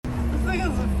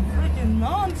fucking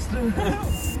monster.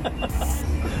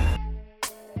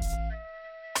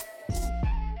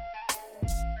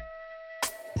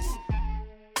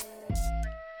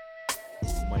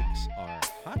 Mics are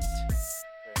hot.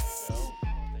 There you go. Oh,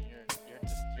 then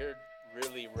you're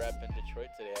really repping Detroit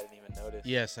today. I didn't even notice.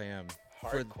 Yes, I am.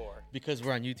 Hardcore. Because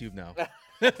we're on YouTube now.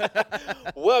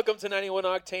 Welcome to 91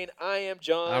 Octane. I am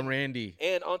John. I'm Randy.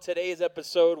 And on today's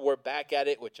episode, we're back at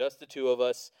it with just the two of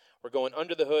us. We're going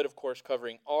under the hood, of course,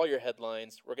 covering all your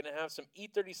headlines. We're going to have some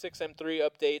E36 M3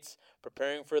 updates,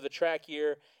 preparing for the track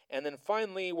year. And then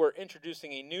finally, we're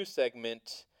introducing a new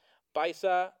segment,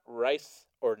 Paisa, Rice,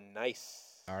 or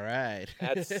Nice. All right.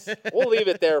 We'll leave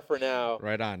it there for now.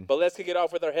 Right on. But let's kick it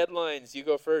off with our headlines. You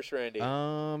go first, Randy.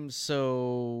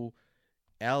 So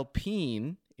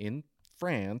Alpine in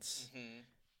France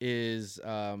is,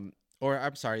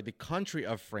 the country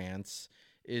of France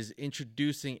is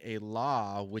introducing a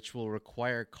law which will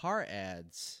require car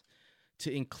ads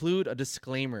to include a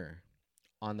disclaimer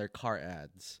on their car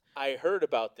ads. I heard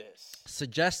about this.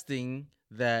 Suggesting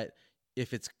that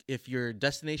if your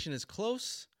destination is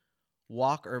close,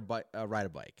 walk or ride a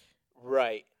bike.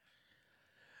 Right.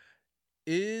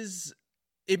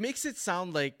 It makes it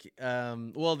sound like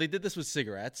they did this with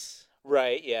cigarettes.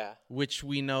 Right, yeah. Which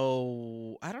we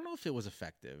know, I don't know if it was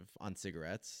effective on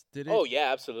cigarettes. Did it? Oh, yeah,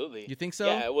 absolutely. You think so?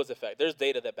 Yeah, it was effective. There's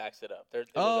data that backs it up. It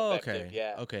was effective, okay.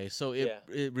 Yeah. Okay, so it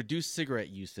reduced cigarette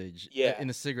usage in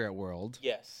the cigarette world.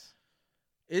 Yes.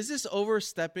 Is this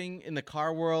overstepping in the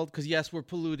car world? Because, yes, we're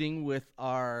polluting with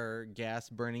our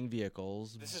gas-burning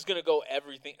vehicles. This is going to go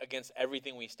against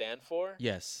everything we stand for.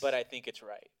 Yes. But I think it's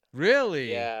right.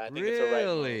 Really? Yeah, I think it's a right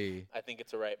move. I think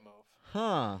it's a right move.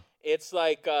 Huh. It's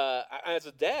like, as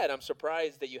a dad, I'm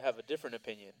surprised that you have a different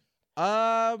opinion. Because,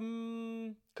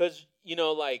 I there's lean a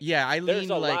like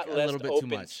lot a less little bit open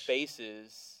too much.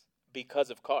 spaces because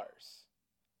of cars.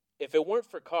 If it weren't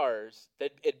for cars,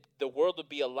 the world would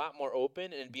be a lot more open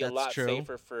and it'd be a lot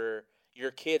safer for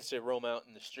your kids to roam out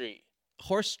in the street.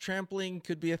 Horse trampling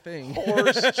could be a thing.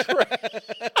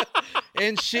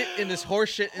 And shit in this horse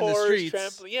shit in the streets.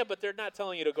 Horse trampling, yeah, but they're not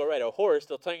telling you to go ride a horse.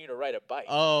 They're telling you to ride a bike.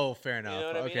 Oh, fair enough. You know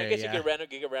what I mean? Okay, I guess you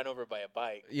get ran over by a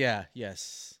bike. Yeah,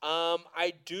 yes.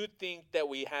 I do think that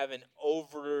we have an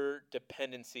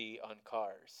over-dependency on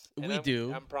cars. And I'm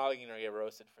probably going to get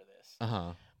roasted for this.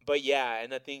 Uh-huh. But yeah,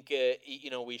 and I think,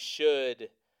 we should,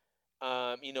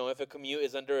 if a commute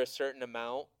is under a certain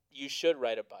amount, you should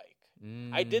ride a bike.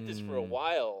 I did this for a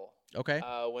while. Okay.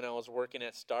 When I was working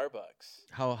at Starbucks.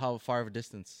 How far of a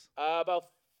distance? About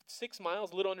 6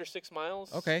 miles, a little under 6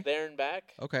 miles. Okay. There and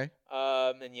back. Okay.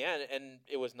 And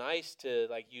it was nice to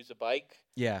use a bike.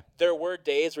 Yeah. There were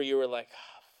days where you were like,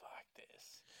 oh, fuck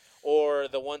this. Or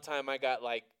the one time I got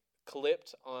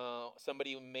clipped.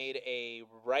 Somebody made a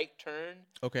right turn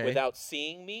without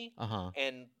seeing me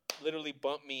and literally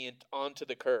bumped me onto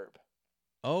the curb.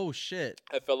 Oh, shit.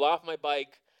 I fell off my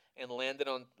bike and landed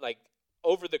on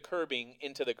over the curbing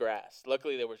into the grass.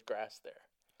 Luckily, there was grass there.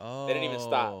 Oh. They didn't even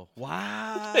stop.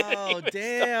 Wow.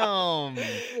 Damn.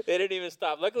 They didn't even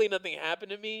stop. Luckily, nothing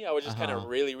happened to me. I was just kind of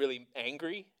really, really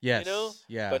angry. Yes.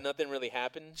 Yeah. But nothing really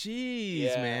happened.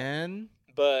 Jeez, man.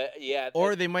 But yeah.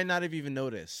 Or they might not have even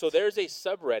noticed. So there's a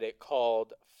subreddit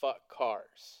called Fuck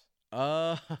Cars.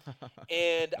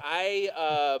 And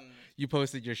I You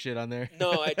posted your shit on there?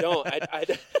 No, I don't. I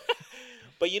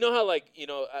But you know how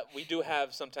we do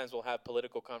sometimes we'll have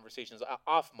political conversations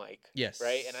off mic. Yes.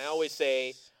 Right? And I always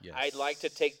say I'd like to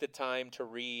take the time to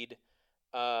read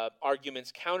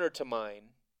arguments counter to mine.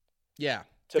 Yeah.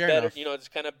 To fair better, enough. it's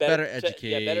kind of better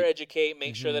educate. Better educate,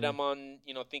 make sure that I'm on,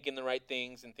 thinking the right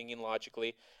things and thinking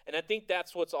logically. And I think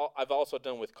that's I've also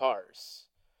done with cars.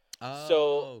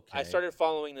 So I started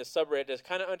following the subreddit to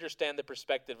kind of understand the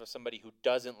perspective of somebody who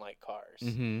doesn't like cars.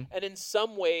 And in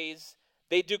some ways,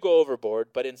 they do go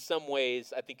overboard, but in some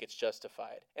ways, I think it's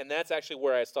justified. And that's actually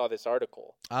where I saw this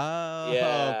article. Oh,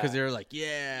 yeah. Because they're like, fuck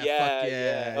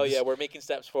yeah. Oh, yeah, we're making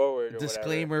steps forward or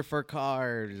disclaimer for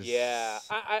cars. Yeah,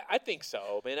 I think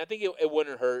so, man. I think it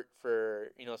wouldn't hurt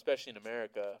for, especially in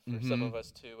America, for some of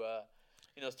us to,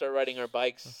 start riding our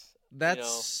bikes.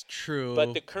 That's true.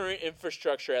 But the current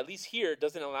infrastructure, at least here,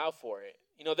 doesn't allow for it.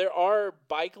 There are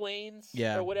bike lanes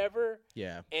or whatever.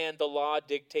 Yeah. And the law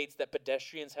dictates that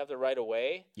pedestrians have the right of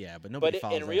way. Yeah, but nobody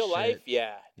follows in real life,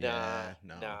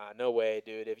 no way,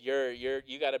 dude. If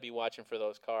you got to be watching for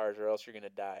those cars or else you're going to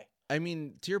die. I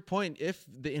mean, to your point, if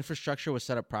the infrastructure was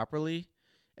set up properly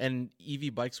and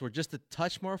EV bikes were just a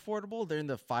touch more affordable, they're in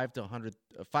the 500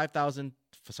 to 1,000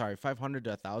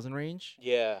 range.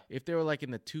 Yeah. If they were in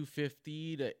the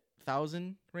 250 to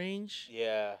 1,000 range.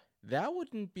 Yeah. That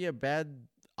wouldn't be a bad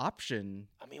option.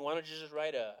 I mean, why don't you just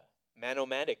ride a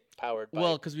Manomatic powered bike.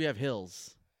 Well, because we have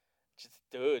hills.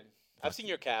 Dude, I've seen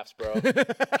your calves, bro.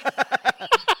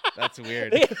 That's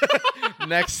weird.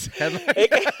 Next headline.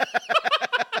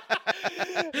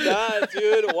 Nah,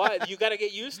 dude, what? You got to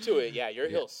get used to it. Yeah, your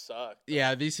hills suck. Bro.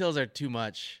 Yeah, these hills are too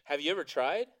much. Have you ever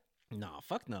tried? No,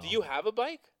 fuck no. Do you have a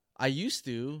bike? I used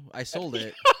to. I sold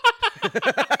it.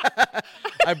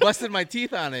 I busted my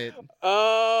teeth on it.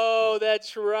 Oh,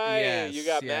 that's right. Yes, you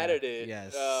got mad at it.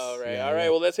 Yes. Oh, right. Yeah, all right.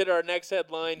 Well, let's hit our next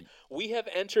headline. We have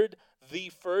entered the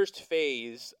first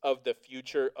phase of the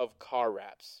future of car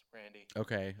wraps, Randy.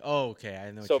 Okay. Oh, okay.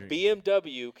 I know. So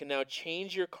BMW can now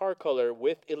change your car color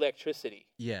with electricity.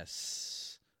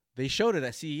 Yes. They showed it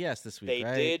at CES this week,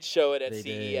 right? They did show it at CES.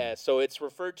 Did. So it's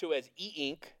referred to as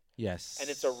e-ink. Yes. And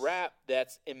it's a wrap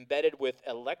that's embedded with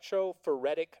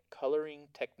electrophoretic coloring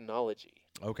technology.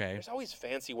 Okay. There's always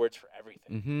fancy words for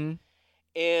everything. Mm-hmm.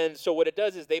 And so what it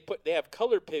does is they have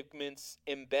color pigments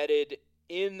embedded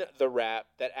in the wrap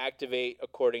that activate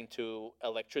according to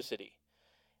electricity.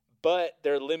 But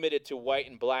they're limited to white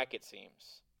and black, it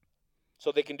seems.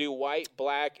 So they can do white,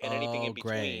 black, and anything in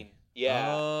between. Gray.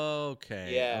 Yeah.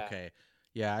 Okay. Yeah. Okay.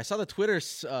 Yeah, I saw the Twitter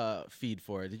feed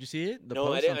for it. Did you see it? The no,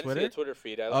 post I didn't. on I Twitter? didn't see the Twitter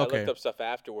feed. I looked up stuff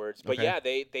afterwards. But Okay. yeah,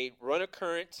 they run a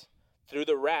current through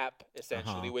the wrap,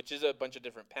 essentially, which is a bunch of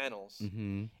different panels.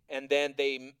 Mm-hmm. And then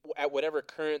they, at whatever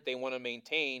current they want to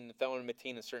maintain, if they want to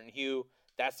maintain a certain hue,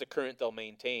 that's the current they'll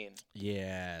maintain.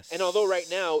 Yes. And although right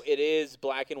now it is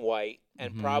black and white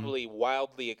and probably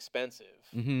wildly expensive,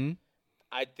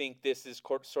 I think this is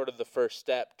sort of the first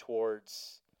step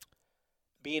towards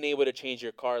being able to change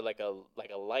your car like a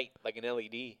light, like an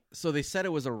LED. So they said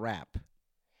it was a wrap.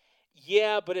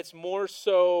 Yeah, but it's more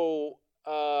so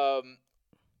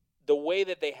the way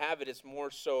that they have it is more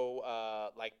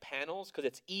so like panels because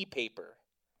it's e-paper.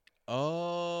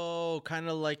 Oh, kind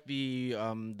of like the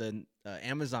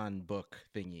Amazon book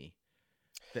thingy.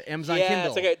 The Amazon yeah,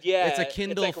 Kindle. It's a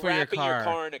Kindle it's like for your wrapping car. your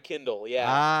car in a Kindle, yeah.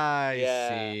 I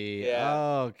Yeah, see. yeah.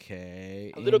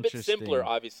 Okay. A little bit Interesting. simpler,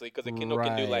 obviously, because a Kindle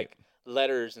can do, like,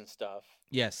 letters and stuff.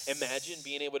 Yes. Imagine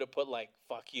being able to put, like,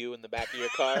 fuck you in the back of your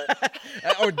car.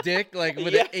 Or dick, like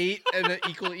with an 8 and then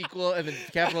equal and then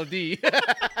capital D.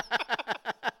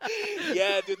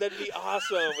 Yeah, dude, that'd be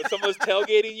awesome. When someone's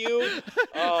tailgating you,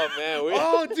 oh man,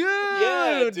 oh, dude,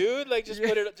 yeah, dude, like just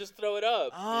just throw it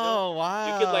up. Oh,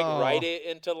 wow, you could like write it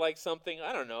into like something.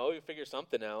 I don't know, you figure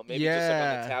something out. Maybe just like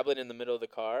on the tablet in the middle of the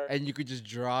car, and you could just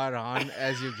draw it on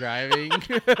as you're driving,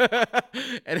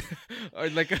 and or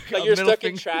like you're stuck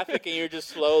in traffic and you're just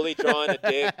slowly drawing a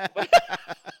dick.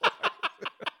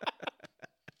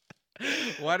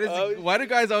 Why do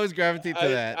guys always gravitate to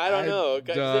that? I don't know.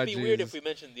 It'd be weird if we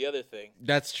mentioned the other thing.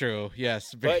 That's true.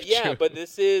 Yes. But yeah, true. but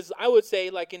this is, I would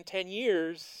say, like in 10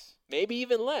 years, maybe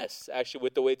even less, actually,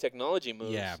 with the way technology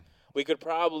moves. Yeah. We could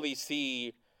probably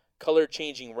see color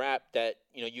changing wrap that,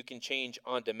 you can change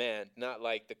on demand, not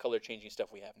like the color changing stuff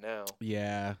we have now.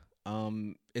 Yeah.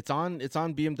 It's on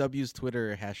BMW's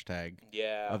Twitter hashtag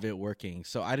of it working.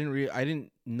 So I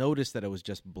didn't notice that it was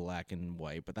just black and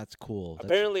white, but that's cool.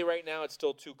 Apparently right now it's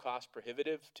still too cost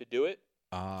prohibitive to do it.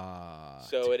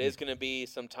 So it is going to be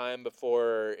some time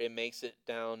before it makes it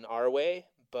down our way,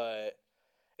 but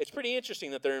it's pretty interesting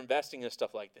that they're investing in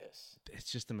stuff like this.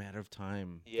 It's just a matter of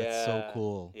time. Yeah. That's so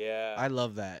cool. Yeah. I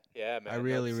love that. Yeah, man. I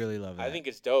really, really love that. I think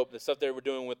it's dope. The stuff they were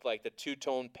doing with like the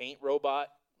two-tone paint robot.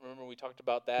 Remember we talked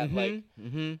about that a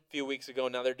few weeks ago.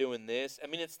 Now they're doing this. I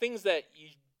mean, it's things that you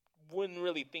wouldn't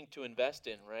really think to invest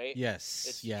in, right?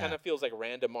 Yes. It kind of feels like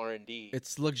random R&D.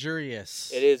 It's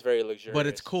luxurious. It is very luxurious. But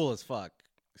it's cool as fuck.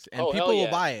 And people will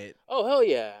buy it. Oh, hell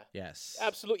yeah. Yes.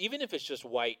 Absolutely. Even if it's just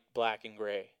white, black, and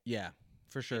gray. Yeah,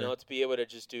 for sure. To be able to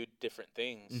just do different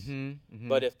things.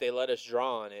 But if they let us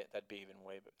draw on it, that'd be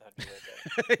way better.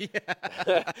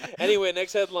 Anyway,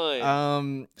 next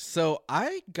headline. So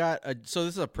I got so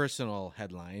this is a personal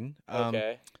headline.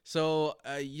 Okay. So,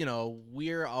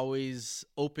 we're always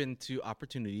open to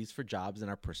opportunities for jobs in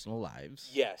our personal lives.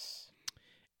 Yes.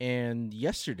 And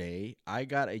yesterday, I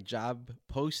got a job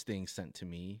posting sent to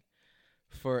me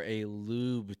for a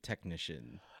lube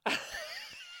technician.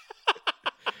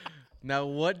 Now,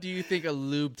 what do you think a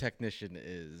lube technician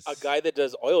is? A guy that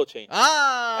does oil changes.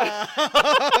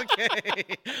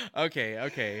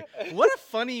 Okay. What a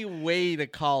funny way to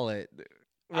call it,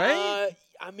 right?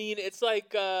 I mean, it's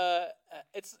like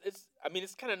it's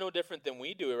kind of no different than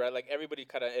we do it, right? Like everybody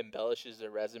kind of embellishes their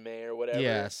resume or whatever.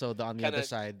 Yeah. So on the other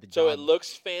side, so it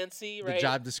looks fancy, right? The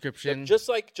job description, just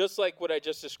like what I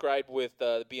just described with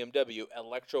the BMW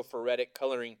electrophoretic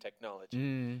coloring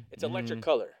technology. It's electric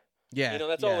color. Yeah.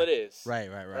 That's all it is.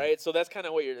 Right. So that's kind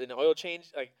of what you're in oil change.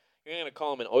 Like you're gonna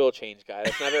call him an oil change guy.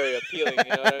 That's not very appealing.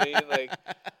 You know what I mean? Like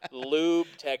lube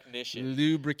technician,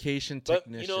 lubrication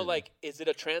technician. But you know, like, is it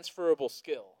a transferable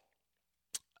skill?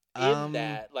 In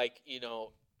that, like, you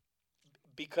know,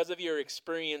 because of your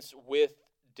experience with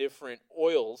different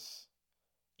oils,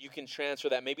 you can transfer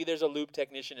that. Maybe there's a lube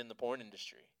technician in the porn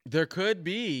industry. There could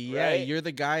be. Right? Yeah, you're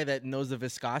the guy that knows the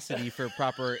viscosity for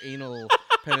proper anal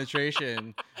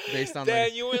penetration based on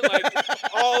Dan, you went like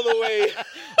all the way.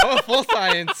 Oh, full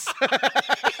science.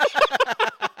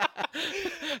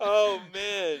 Oh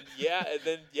man, yeah, and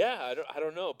then I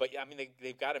don't know, but yeah, I mean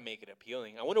they've got to make it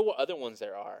appealing. I wonder what other ones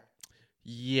there are.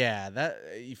 Yeah, that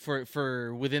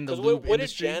for within the lube what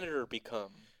industry. What did janitor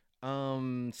become?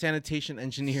 Sanitation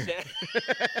engineer.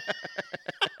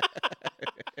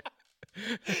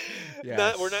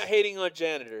 Yes. We're not hating on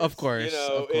janitors. Of course. You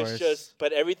know, it's just,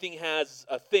 but everything has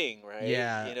a thing, right?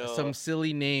 Yeah. You know, some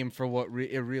silly name for what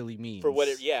it really means. For what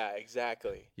it, yeah,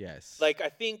 exactly. Yes. Like, I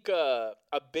think a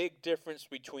big difference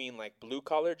between, like,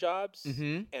 blue-collar jobs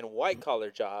and white-collar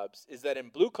jobs is that in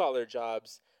blue-collar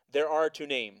jobs, there are two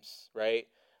names, right?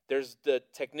 There's the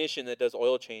technician that does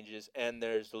oil changes, and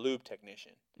there's the lube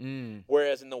technician.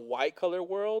 Whereas in the white-collar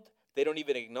world, they don't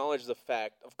even acknowledge the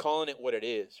fact of calling it what it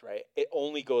is, right? It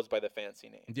only goes by the fancy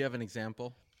name. Do you have an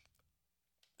example?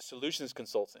 Solutions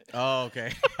consultant. Oh,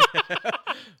 okay.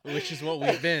 Which is what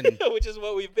we've been. Which is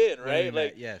what we've been, right?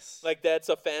 Like, yes. Like, that's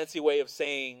a fancy way of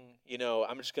saying, you know,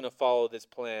 I'm just going to follow this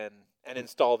plan and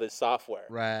install this software.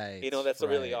 Right. You know, that's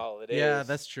really all it is. Yeah,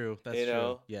 that's true. That's true.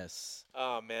 Know? Yes.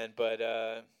 Oh, man.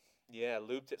 But, yeah,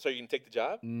 lube. So you can take the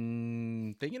job?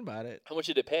 Thinking about it. How much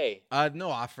did it pay? No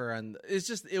offer, and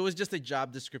it was just a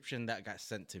job description that got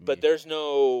sent to me. But there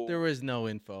was no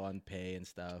info on pay and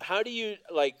stuff. How do you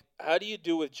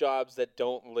do with jobs that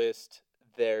don't list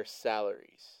their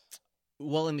salaries?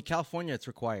 Well, in California, it's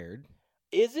required.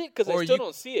 Is it? Because I still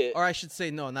don't see it. Or I should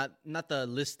say, no, not the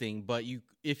listing, but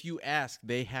if you ask,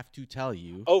 they have to tell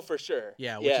you. Oh, for sure.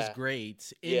 Yeah, which is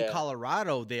great. In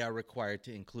Colorado, they are required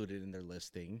to include it in their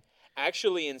listing.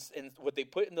 Actually, in what they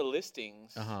put in the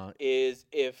listings is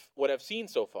what I've seen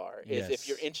so far is if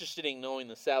you're interested in knowing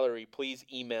the salary, please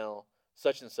email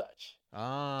such and such.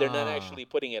 They're not actually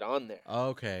putting it on there.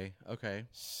 Okay.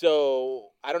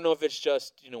 So I don't know if it's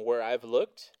just where I've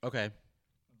looked. Okay.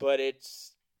 But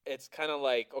it's kind of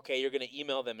like, okay, you're going to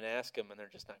email them and ask them, and they're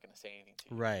just not going to say anything to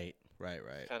you. Right.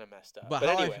 It's kind of messed up. But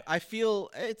anyway. I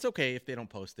feel it's okay if they don't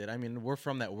post it. I mean, we're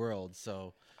from that world,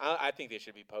 so. I think they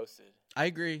should be posted. I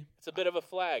agree. It's a bit of a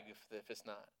flag if it's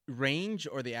not. Range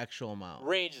or the actual amount?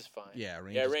 Range is fine. Yeah,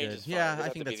 range is fine. Yeah, I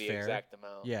think that's fair. fair. The exact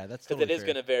amount. Yeah, that's totally fair. Because it is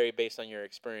going to vary based on your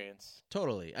experience.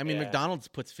 Totally. I mean, McDonald's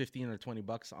puts $15 or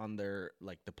 $20 on their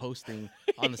the posting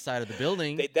on the side of the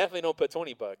building. They definitely don't put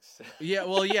 $20. Yeah,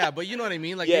 well, yeah, but you know what I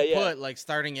mean. Like they put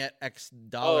starting at X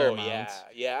dollar amount.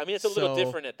 Yeah. I mean, it's a little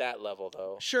different at that level,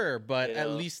 though. Sure, but at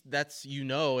least that's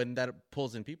and that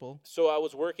pulls in people. So I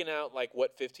was working out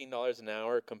what $15 an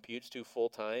hour computes to full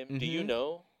time. Do you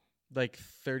know? Like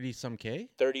 30-some K?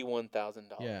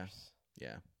 $31,000.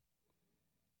 Yeah.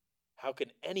 How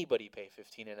can anybody pay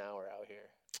 $15 an hour out here?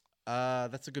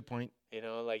 That's a good point.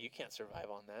 You can't survive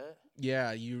on that.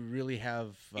 Yeah, you really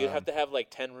have. You'd have to have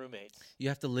 10 roommates. You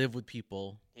have to live with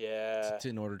people. Yeah.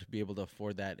 In order to be able to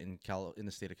afford that in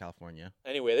the state of California.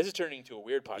 Anyway, this is turning into a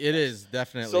weird podcast. It is,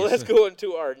 definitely. So let's go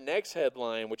into our next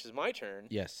headline, which is my turn.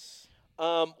 Yes.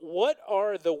 What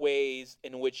are the ways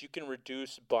in which you can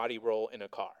reduce body roll in a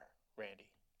car, Randy?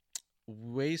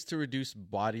 Ways to reduce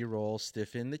body roll: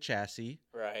 stiffen the chassis.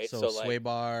 Right. So sway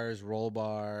bars, roll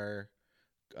bar,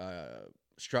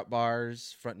 strut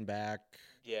bars, front and back.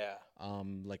 Yeah.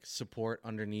 Support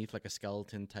underneath, like a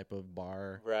skeleton type of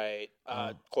bar. Right.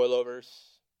 Coilovers.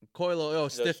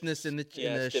 Stiffness in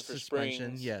the suspension.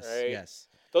 Springs, yes. Right? Yes.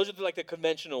 Those are the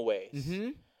conventional ways. Mm-hmm.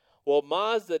 Well,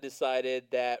 Mazda decided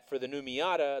that for the new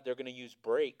Miata, they're going to use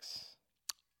brakes.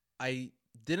 I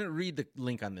didn't read the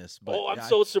link on this, but I'm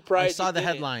so surprised. I saw the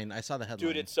headline.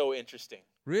 Dude, it's so interesting.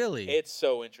 Really? It's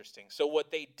so interesting. So what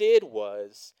they did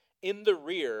was, in the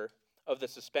rear of the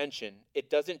suspension, it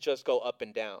doesn't just go up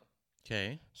and down.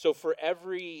 Okay. So for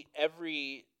every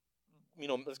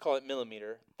let's call it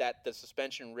millimeter that the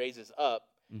suspension raises up,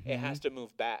 it has to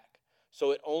move back. So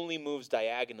it only moves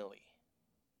diagonally.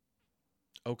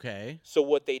 Okay. So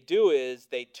what they do is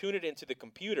they tune it into the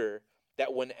computer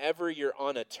that whenever you're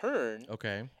on a turn,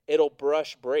 it'll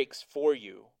brush brakes for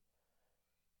you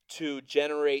to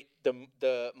generate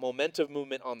the momentum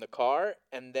movement on the car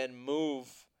and then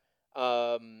move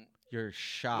your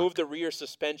shock. Move the rear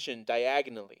suspension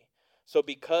diagonally. So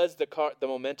because the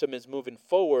momentum is moving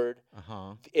forward,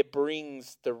 it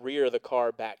brings the rear of the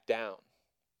car back down.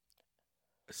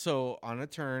 So on a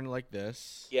turn like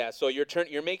this. Yeah. So you're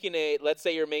making a. Let's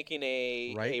say you're making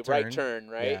a right turn,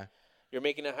 right? Yeah. You're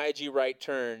making a high G right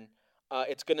turn.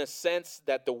 It's going to sense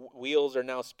that the wheels are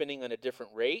now spinning on a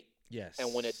different rate. Yes.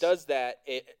 And when it does that,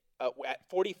 at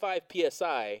 45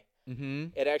 psi,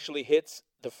 it actually hits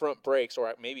the front brakes,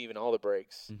 or maybe even all the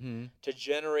brakes, to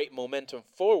generate momentum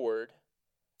forward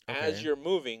as you're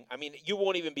moving. I mean, you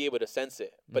won't even be able to sense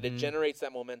it, but it generates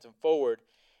that momentum forward.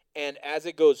 And as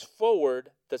it goes forward,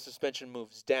 the suspension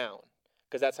moves down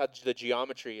because that's how the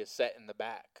geometry is set in the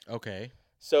back. Okay.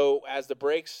 So as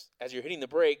you're hitting the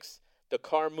brakes, the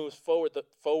car moves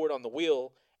forward on the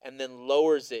wheel and then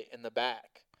lowers it in the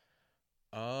back.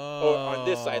 Oh. Or on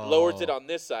this side, lowers it on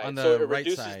this side. So it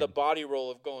reduces the body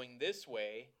roll of going this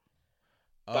way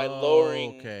by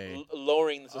lowering the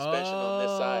suspension on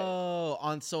this side.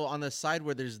 Oh, so on the side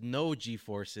where there's no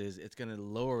G-forces, it's gonna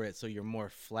lower it so you're more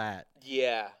flat.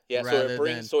 Yeah. So it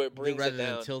brings it down. Rather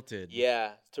than tilted.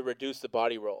 Yeah, to reduce the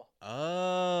body roll.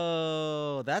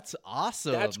 Oh, that's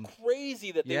awesome. That's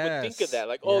crazy that they would think of that.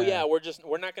 Like,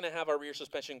 we're not gonna have our rear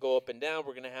suspension go up and down.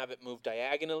 We're gonna have it move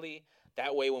diagonally.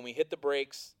 That way, when we hit the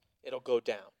brakes, it'll go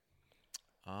down.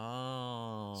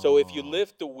 Oh. So if you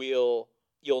lift the wheel,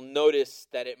 you'll notice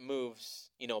that it moves,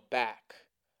 back,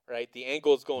 right? The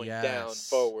ankle is going down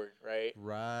forward, right?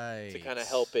 Right. To kind of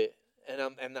help it. And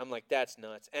I'm like, that's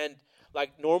nuts. And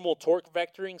like normal torque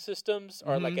vectoring systems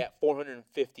are like at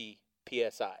 450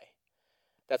 psi.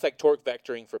 That's like torque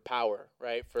vectoring for power,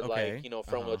 right? For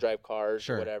front wheel drive cars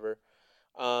or whatever.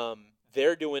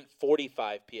 They're doing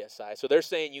 45 psi. So they're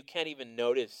saying you can't even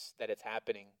notice that it's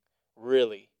happening,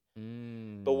 really.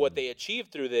 But what they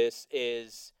achieved through this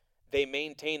is they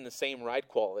maintain the same ride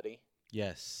quality.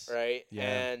 Yes. Right? Yeah.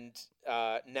 And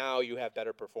now you have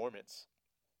better performance.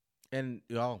 And,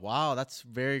 wow, that's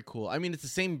very cool. I mean, it's the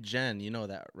same gen, you know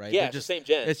that, right? Yeah, it's the same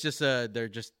gen. It's just, they're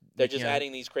just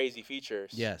adding these crazy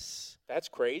features. Yes. That's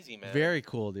crazy, man. Very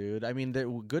cool, dude. I mean, they're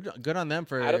good on them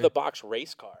for... Out-of-the-box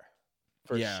race car,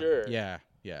 for sure. Yeah.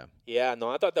 Yeah, no,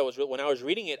 I thought that was real. When I was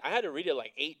reading it, I had to read it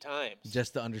like 8 times.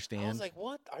 Just to understand. I was like,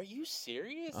 what? Are you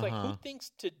serious? Like, who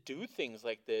thinks to do things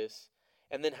like this?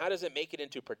 And then how does it make it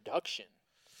into production?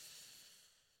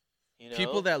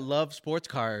 People that love sports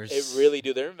cars. It really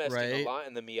do. They're investing a lot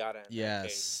in the Miata.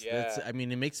 Yes. Yeah. I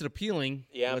mean, it makes it appealing.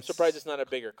 Yeah, I'm surprised it's not a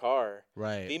bigger car.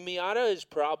 Right. The Miata is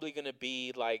probably going to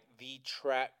be like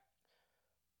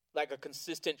like a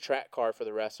consistent track car for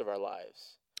the rest of our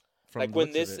lives. Like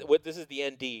when this is the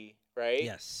ND, right?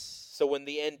 Yes. So when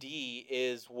the ND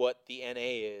is what the NA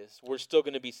is, we're still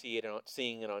going to be seeing it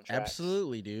on tracks.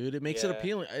 Absolutely, dude. It makes it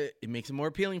appealing. It makes it more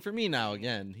appealing for me now.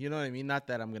 Again, you know what I mean? Not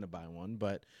that I'm going to buy one,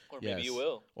 but maybe you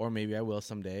will, or maybe I will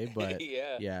someday. But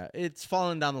yeah, it's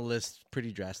fallen down the list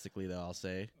pretty drastically, though. I'll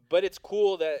say. But it's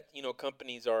cool that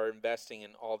companies are investing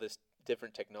in all this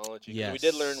different technology. Yes. We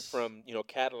did learn from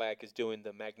Cadillac is doing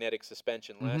the magnetic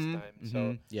suspension last time.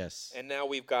 So yes, and now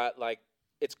we've got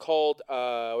it's called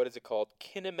what is it called?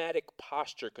 Kinematic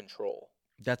posture control.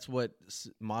 That's what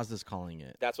Mazda's calling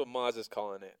it. That's what Mazda's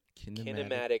calling it.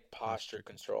 Kinematic posture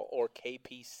control, or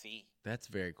KPC. That's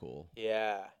very cool.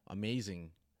 Yeah.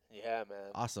 Amazing. Yeah,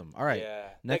 man. Awesome. All right. Yeah.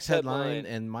 Next headline,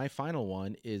 and my final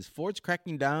one is Ford's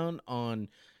cracking down on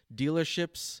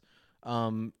dealerships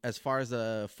as far as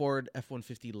the Ford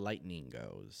F-150 Lightning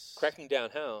goes. Cracking down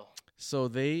how? So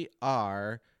they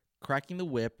are cracking the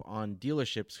whip on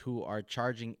dealerships who are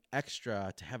charging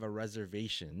extra to have a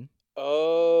reservation.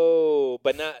 Oh,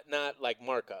 but not like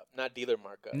markup, not dealer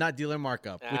markup. Not dealer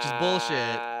markup, which is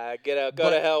bullshit.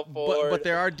 Go to hell, Ford. But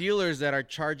there are dealers that are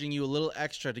charging you a little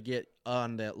extra to get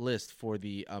on that list for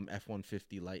the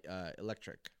F-150 light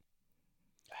electric.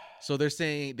 So they're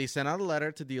saying they sent out a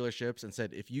letter to dealerships and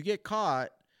said, if you get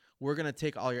caught, we're going to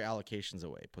take all your allocations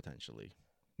away, potentially.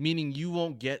 Meaning you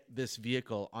won't get this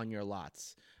vehicle on your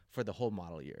lots for the whole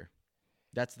model year.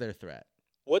 That's their threat.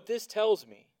 What this tells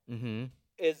me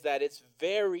is that it's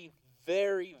very,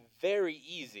 very, very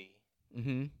easy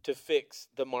to fix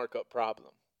the markup problem.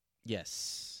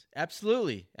 Yes,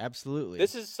 absolutely.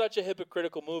 This is such a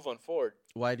hypocritical move on Ford.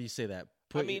 Why do you say that?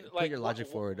 Put your logic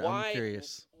forward. I'm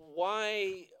curious.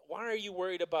 Why are you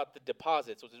worried about the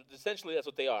deposits? Essentially, that's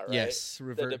what they are, right? Yes,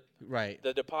 right.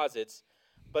 The deposits,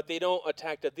 but they don't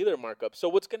attack the dealer markup. So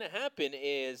what's going to happen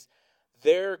is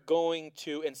they're going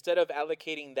to, instead of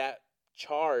allocating that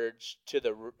charge to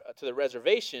the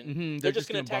reservation, they're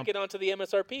just going to tack it onto the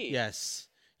MSRP. Yes.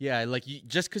 Yeah,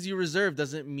 just because you reserve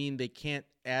doesn't mean they can't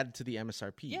add to the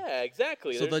MSRP. Yeah,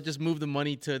 exactly. So they'll just move the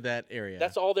money to that area.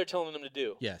 That's all they're telling them to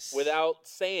do. Yes. Without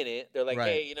saying it, they're like,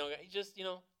 hey,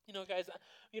 guys,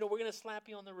 we're going to slap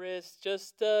you on the wrist.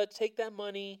 Just take that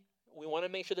money. we want to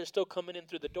make sure they're still coming in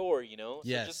through the door, you know? So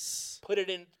yes. Just put it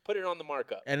on the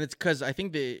markup. And it's because I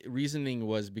think the reasoning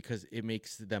was because it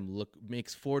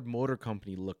makes Ford Motor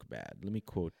Company look bad. Let me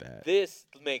quote that. This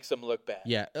makes them look bad.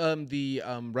 Yeah. The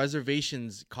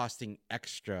reservations costing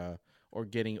extra or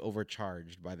getting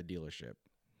overcharged by the dealership.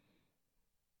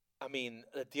 I mean,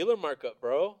 a dealer markup,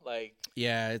 bro. Like,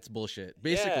 yeah, it's bullshit,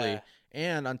 basically. Yeah.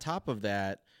 And on top of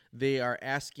that, they are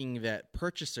asking that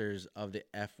purchasers of the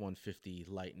F-150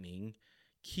 Lightning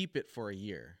keep it for a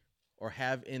year or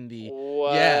have in the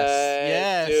what?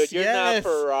 Yes, dude, you're not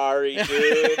Ferrari,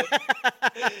 dude.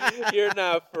 You're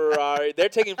not Ferrari. They're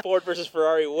taking Ford versus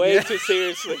Ferrari way too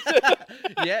seriously.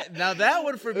 Yeah, now that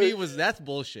one for me that's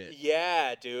bullshit.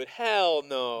 Yeah, dude. Hell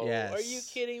no. Yes. Are you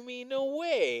kidding me? No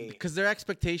way. Because their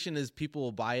expectation is people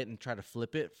will buy it and try to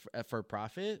flip it for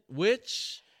profit,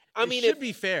 which it should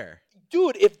be fair.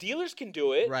 Dude, if dealers can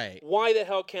do it, right, why the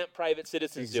hell can't private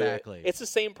citizens do it? Exactly. It's the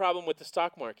same problem with the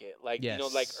stock market. Like, yes.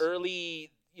 like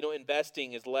early,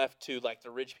 investing is left to like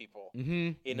the rich people,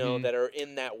 that are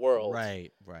in that world.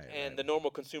 Right. And the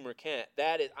normal consumer can't.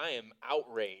 I am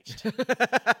outraged.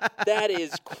 That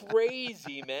is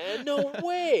crazy, man. No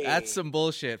way. That's some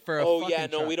bullshit for a fucking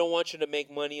truck. We don't want you to make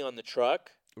money on the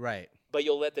truck. Right. But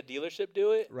you'll let the dealership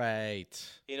do it? Right.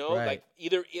 Right. Like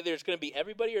either it's going to be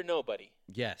everybody or nobody.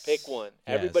 Yes. Pick one.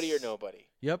 Yes. Everybody or nobody.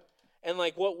 Yep. And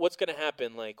like what's going to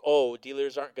happen? Like,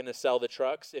 dealers aren't going to sell the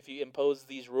trucks if you impose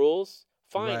these rules?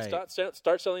 Fine. Right.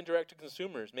 Start selling direct to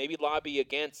consumers. Maybe lobby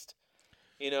against,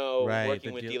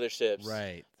 working with dealerships.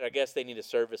 Right. But I guess they need to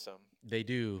service them. They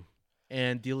do.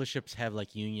 And dealerships have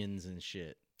like unions and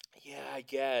shit. Yeah, I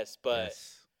guess. But...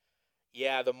 Yes.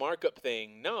 Yeah, the markup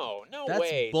thing. No That's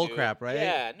way. That's bullcrap, right?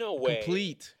 Yeah, no way.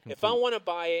 Complete. If I want to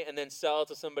buy it and then sell it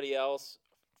to somebody else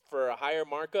for a higher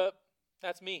markup,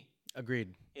 that's me.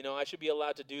 Agreed. I should be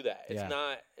allowed to do that. It's yeah.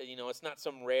 not, it's not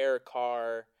some rare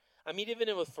car. I mean,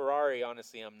 even with Ferrari,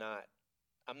 honestly, I'm not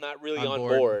really on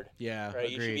board. Yeah, right.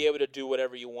 Agreed. You should be able to do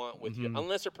whatever you want with your,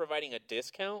 unless they're providing a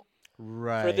discount.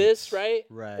 Right. For this, right?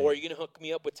 Right. Or are you going to hook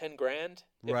me up with $10,000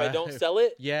 if right. I don't sell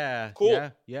it? Yeah. Cool.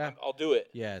 Yeah. I'll do it.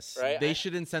 Yes. Right? They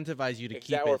should incentivize you to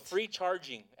keep it. Or free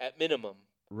charging at minimum.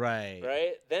 Right.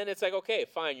 Right? Then it's like, okay,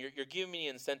 fine. You're giving me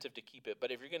an incentive to keep it.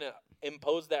 But if you're going to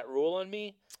impose that rule on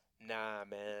me, nah,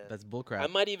 man. That's bullcrap. I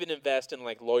might even invest in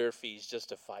like lawyer fees just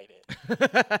to fight it.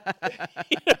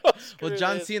 Well,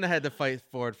 John Cena had to fight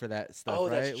Ford for that stuff, right? Oh,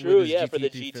 that's true. Yeah, for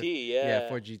the GT. Yeah,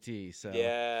 Ford GT. So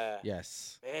yeah.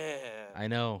 Yes. Man. I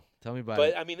know. Tell me about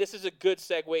it. But I mean, this is a good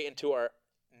segue into our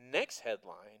next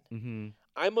headline. Mm-hmm.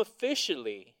 I'm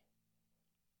officially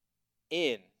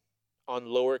in on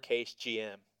lowercase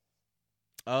GM.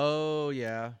 Oh,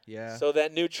 yeah. So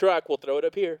that new truck, we'll throw it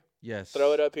up here. Yes.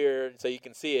 Throw it up here so you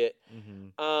can see it.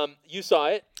 Mm-hmm. You saw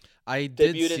it. I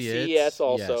did debuted see at it. CES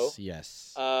also.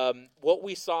 Yes. What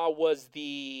we saw was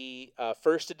the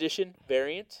first edition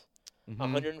variant.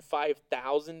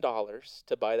 $105,000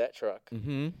 to buy that truck.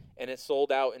 Mm-hmm. And it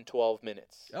sold out in 12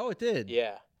 minutes. Oh, it did?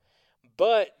 Yeah.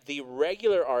 But the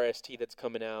regular RST that's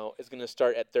coming out is going to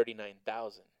start at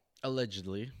 $39,000.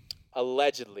 Allegedly.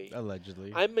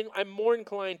 I'm more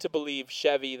inclined to believe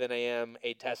Chevy than I am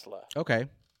a Tesla. Okay.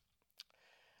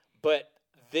 But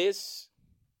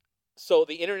so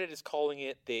the internet is calling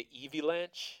it the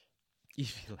Evalanche.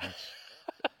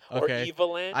 Okay. Or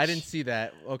Evalanche. I didn't see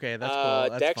that. Okay, that's cool.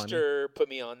 That's Dexter put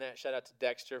me on that. Shout out to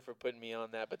Dexter for putting me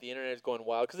on that. But the internet is going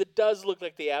wild because it does look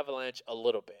like the Avalanche a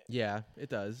little bit. Yeah, it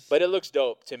does. But it looks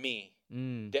dope to me.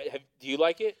 Mm. Do you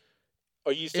like it?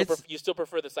 Or you still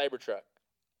prefer the Cybertruck?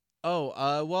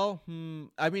 Oh, well,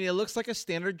 I mean, it looks like a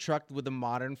standard truck with a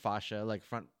modern fascia, like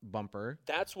front bumper.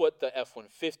 That's what the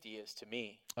F-150 is to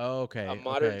me. Oh, okay. A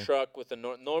modern truck with a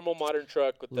normal modern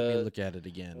truck with Let me look at it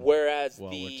again. Whereas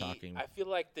we're talking. I feel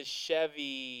like the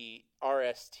Chevy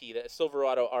RST, the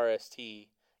Silverado RST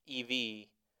EV,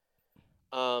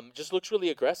 just looks really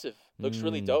aggressive. Looks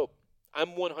really dope.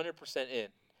 I'm 100% in.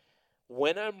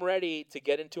 When I'm ready to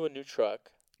get into a new truck,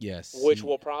 yes, which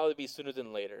will probably be sooner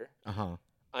than later.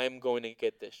 I'm going to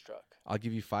get this truck. I'll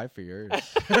give you 5 for yours.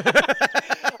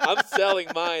 I'm selling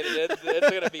mine. It's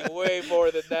going to be way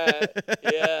more than that.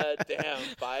 Yeah, damn,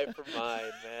 5 for mine,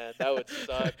 man. That would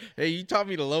suck. Hey, you taught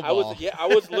me to lowball. I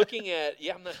was looking at.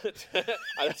 Yeah,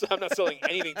 I'm not selling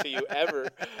anything to you ever.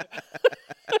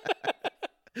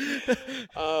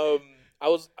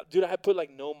 I put like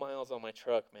no miles on my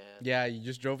truck, man. Yeah, you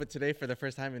just drove it today for the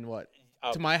first time in what?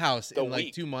 To my house in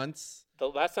like 2 months. The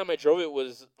last time I drove it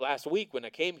was last week when I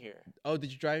came here. Oh,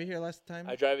 did you drive it here last time?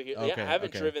 I drive it here. Okay, yeah, I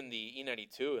haven't driven the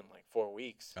E92 in like 4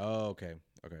 weeks. Oh, okay.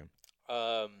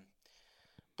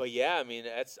 But yeah, I mean,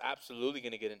 that's absolutely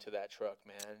going to get into that truck,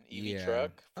 man. EV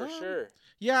truck, for sure.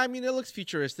 Yeah, I mean, it looks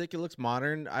futuristic. It looks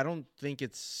modern. I don't think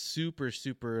it's super,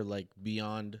 super, like,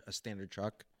 beyond a standard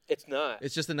truck. It's not.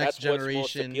 It's just the next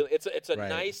generation. It's a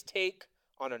nice take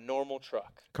on a normal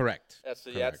truck. Correct.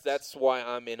 That's why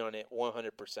I'm in on it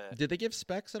 100%. Did they give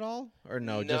specs at all? Or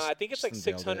no? No, I think it's like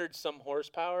 600 some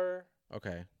horsepower.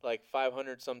 Okay. Like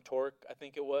 500 some torque, I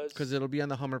think it was. Because it'll be on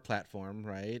the Hummer platform,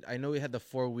 right? I know we had the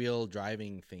 4-wheel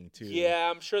driving thing, too.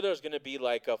 Yeah, I'm sure there's going to be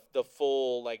like the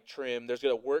full like trim. There's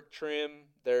going to work trim.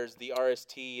 There's the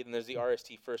RST, and there's the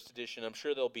RST First Edition. I'm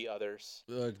sure there'll be others.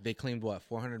 They claimed,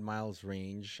 400 miles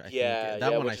range? I think.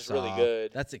 That one I saw. Really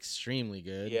good. That's extremely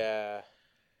good. Yeah.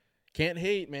 Can't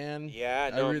hate, man. Yeah,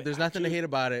 no. There's nothing to hate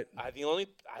about it. I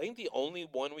think the only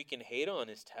one we can hate on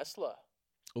is Tesla.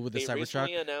 With the Cybertruck? They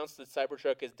recently announced that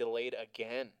Cybertruck is delayed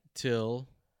again. Till?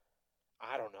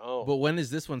 I don't know. But when is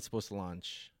this one supposed to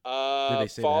launch? Did they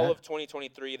say fall that? of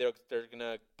 2023, they're going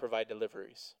to provide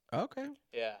deliveries. Okay.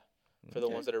 Yeah, for the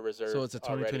ones that are reserved. So it's a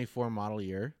 2024 model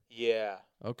year? Yeah.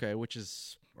 Okay, which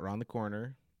is around the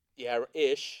corner. Yeah,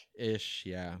 ish. Ish,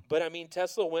 yeah. But, I mean,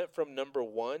 Tesla went from number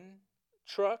 1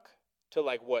 truck to,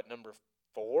 like, what, number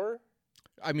 4?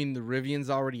 I mean, the Rivian's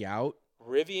already out.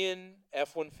 Rivian,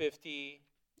 F-150...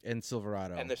 And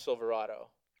Silverado. And the Silverado.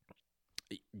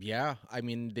 Yeah. I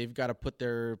mean, they've got to put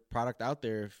their product out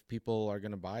there if people are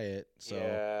going to buy it. So,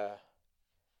 yeah.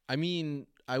 I mean,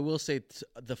 I will say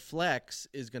the Flex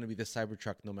is going to be the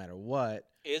Cybertruck no matter what.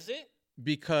 Is it?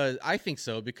 Because I think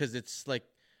so. Because it's like,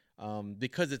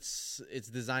 because its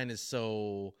design is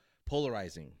so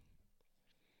polarizing.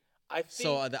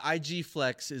 So the IG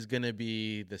Flex is going to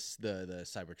be the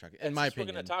Cybertruck, in my opinion.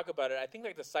 We're going to talk about it. I think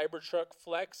like the Cybertruck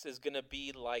Flex is going to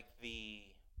be like the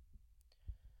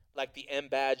M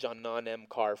badge on non-M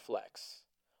car Flex,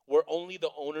 where only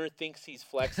the owner thinks he's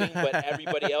flexing, but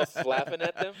everybody else is laughing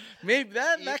at them. Maybe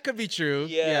that could be true.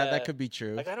 Yeah, that could be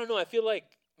true. Like I don't know. I feel like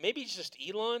maybe it's just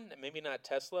Elon, maybe not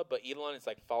Tesla, but Elon is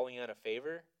like falling out of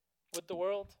favor with the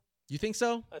world. You think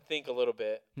so? I think a little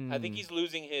bit. I think he's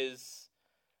losing his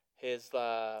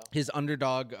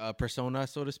underdog persona,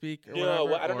 so to speak. I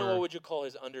don't know. What would you call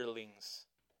his underlings?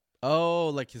 Oh,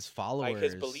 like his followers, like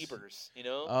his believers. You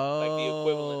know, like the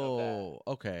equivalent of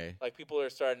that. Okay. Like people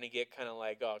are starting to get kind of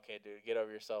like, oh, okay, dude, get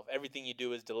over yourself. Everything you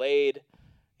do is delayed.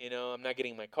 You know, I'm not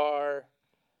getting my car,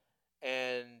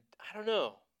 and I don't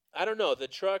know. The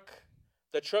truck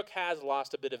has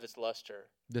lost a bit of its luster.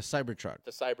 The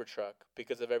Cybertruck,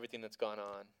 because of everything that's gone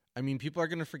on. I mean, people are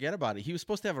going to forget about it. He was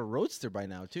supposed to have a Roadster by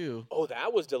now, too. Oh,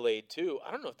 that was delayed, too.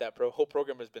 I don't know if that whole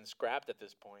program has been scrapped at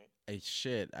this point.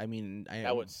 Shit. I mean...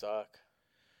 that would suck.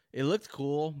 It looked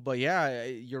cool, but yeah,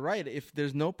 you're right. If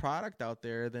there's no product out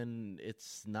there, then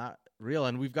it's not real.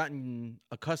 And we've gotten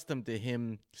accustomed to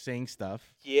him saying stuff.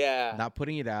 Yeah. Not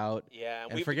putting it out. Yeah.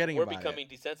 And forgetting about it. We're becoming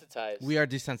desensitized. We are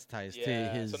desensitized to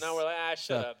his... So now we're like,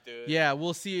 shut up, dude. Yeah,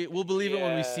 we'll see it. We'll believe it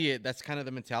when we see it. That's kind of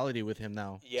the mentality with him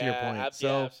now, to your point.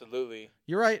 Yeah, absolutely.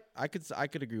 You're right. I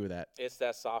could agree with that. It's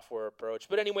that software approach.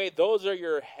 But anyway, those are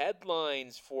your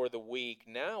headlines for the week.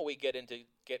 Now we get into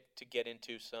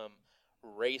some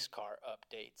race car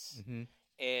updates. Mm-hmm.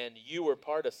 And you were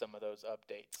part of some of those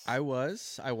updates. I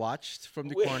watched from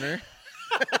the corner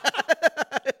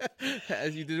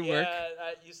as you did work.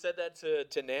 You said that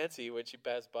to Nancy when she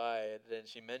passed by, and then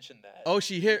she mentioned that. Oh,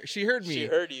 she heard me. She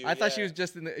heard you. I thought she was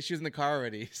she was in the car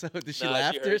already. So did she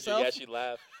laugh to herself? You. Yeah, she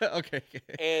laughed. Okay.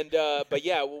 And but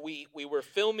yeah, we were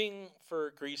filming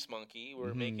for Grease Monkey. We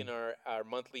were making our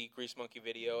monthly Grease Monkey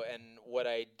video, and what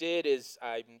I did is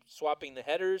I'm swapping the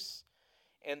headers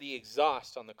and the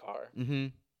exhaust on the car. Mm-hmm.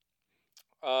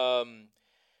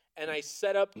 And I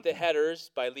set up the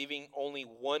headers by leaving only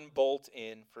one bolt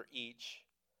in for each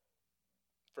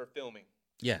for filming.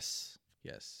 Yes.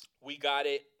 We got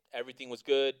it. Everything was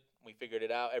good. We figured it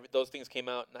out. Those things came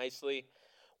out nicely.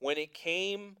 When it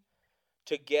came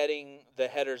to getting the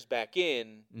headers back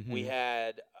in, we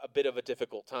had a bit of a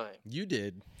difficult time. You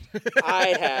did.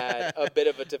 I had a bit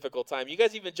of a difficult time. You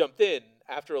guys even jumped in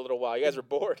after a little while. You guys were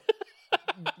bored.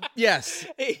 Yes.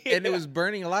 And it was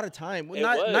burning a lot of time. Well,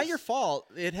 not your fault.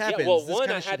 It happens. Yeah,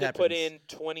 well, I had to put in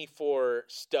 24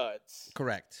 studs.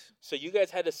 Correct. So you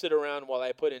guys had to sit around while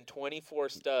I put in 24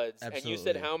 studs. Absolutely. And you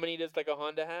said how many does like a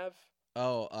Honda have?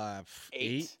 Oh,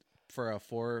 8 for a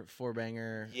four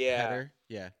banger header.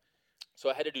 Yeah. So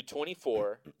I had to do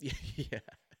 24. Yeah.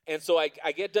 And so I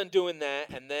get done doing that,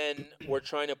 and then we're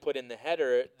trying to put in the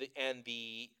header, and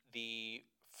the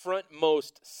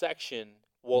frontmost section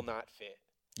will not fit.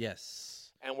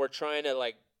 Yes. And we're trying to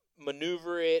like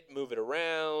maneuver it, move it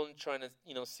around, trying to,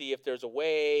 see if there's a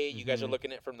way. You guys are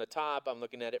looking at it from the top. I'm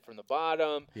looking at it from the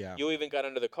bottom. Yeah. You even got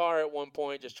under the car at one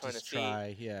point, just trying to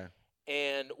see. Yeah.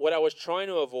 And what I was trying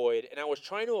to avoid, and I was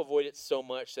trying to avoid it so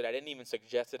much that I didn't even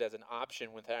suggest it as an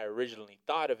option when I originally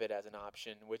thought of it as an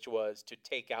option, which was to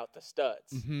take out the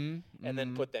studs and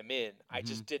then put them in. I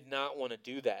just did not want to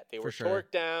do that. They were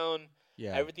torqued down.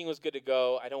 Yeah. Everything was good to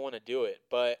go. I don't want to do it.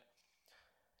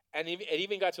 And it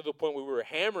even got to the point where we were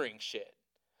hammering shit.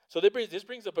 So this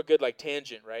brings up a good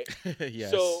tangent, right?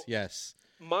 Yes.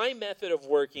 My method of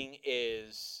working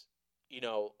is,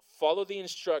 follow the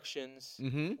instructions.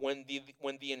 When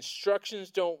the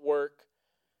instructions don't work,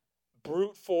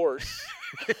 brute force.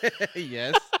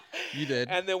 Yes, you did.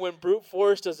 And then when brute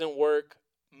force doesn't work,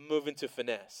 move into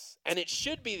finesse. And it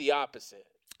should be the opposite.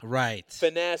 Right.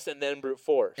 Finesse and then brute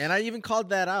force. And I even called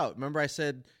that out. Remember I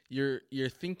said you're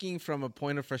thinking from a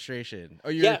point of frustration.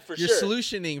 Or you're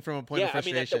solutioning from a point of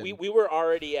frustration. I mean, we were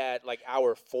already at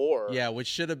hour 4. Yeah, we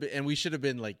should have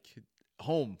been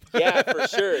home. Yeah, for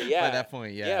sure. Yeah. By that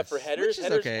point, yeah. Yeah, for headers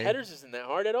isn't that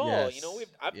hard at all. Yes.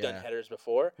 I've done headers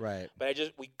before. Right. But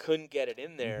we couldn't get it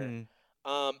in there.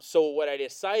 So what I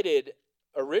decided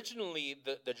originally,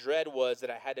 the dread was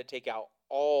that I had to take out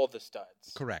all the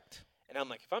studs. Correct. And I'm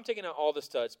like, if I'm taking out all the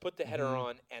studs, put the header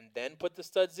on, and then put the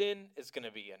studs in, it's going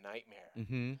to be a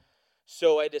nightmare.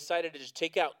 So I decided to just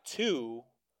take out 2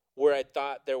 where I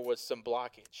thought there was some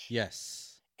blockage.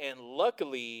 Yes. And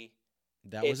luckily,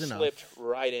 that was enough slipped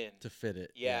right in. To fit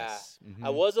it. Yeah. Yes. I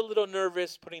was a little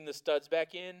nervous putting the studs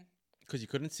back in. Because you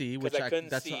couldn't see,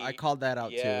 I called that out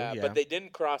too. Yeah, but they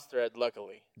didn't cross thread,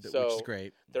 luckily. Which is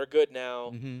great. They're good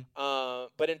now.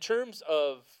 But in terms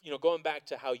of, going back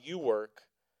to how you work,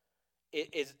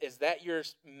 is that your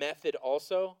method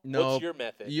also? No. What's your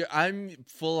method? I'm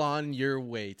full on your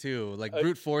way too.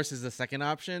 Brute force is the second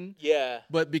option. Yeah.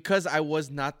 But because I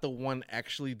was not the one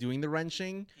actually doing the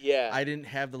wrenching, I didn't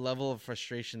have the level of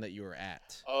frustration that you were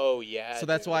at. Oh, yeah. So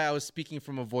that's why I was speaking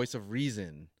from a voice of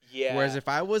reason. Yeah. Whereas if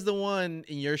I was the one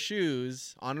in your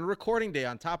shoes on a recording day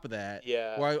on top of that,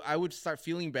 where I would start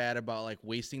feeling bad about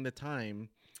wasting the time,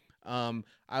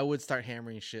 I would start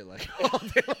hammering shit all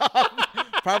day long.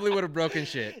 Probably would have broken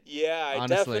shit. Yeah,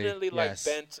 honestly, I definitely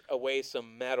bent away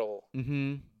some metal,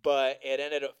 but it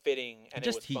ended up fitting, and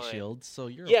just it was heat fine. shields, so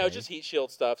you're it was just heat shield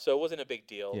stuff, so it wasn't a big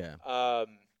deal. Yeah.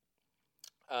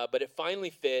 But it finally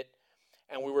fit,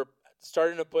 and we were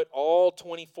starting to put all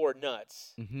 24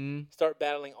 nuts. Start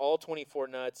battling all 24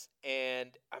 nuts,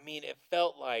 and I mean, it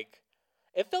felt like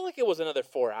it was another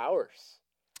 4 hours.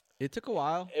 It took a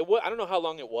while. I don't know how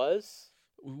long it was.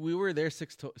 We were there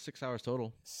 6 hours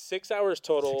total. 6 hours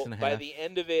total. 6 and a half. By the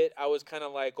end of it, I was kind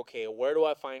of like, okay, where do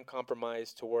I find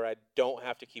compromise to where I don't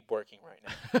have to keep working right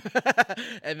now?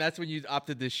 And that's when you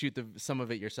opted to shoot some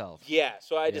of it yourself. Yeah.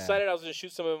 So I decided I was going to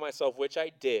shoot some of it myself, which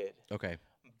I did. Okay.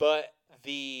 But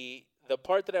the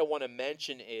part that I want to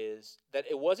mention is that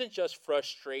it wasn't just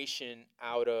frustration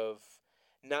out of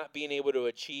not being able to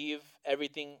achieve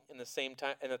everything in the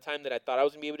time that I thought I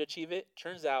was going to be able to achieve it.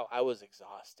 Turns out I was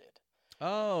exhausted.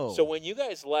 Oh. So when you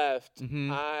guys left,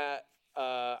 I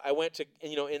went to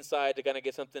inside to kind of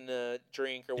get something to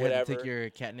drink or whatever. Had to take your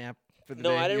cat nap for the day.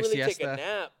 No, I didn't really siesta. take a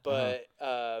nap, but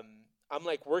I'm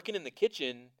working in the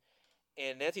kitchen,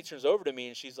 and Nancy turns over to me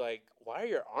and she's like, "Why are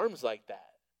your arms like that?"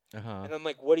 And I'm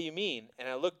like, "What do you mean?" And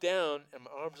I look down, and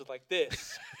my arms are like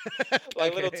this,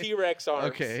 little T-Rex arms.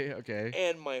 Okay.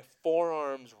 And my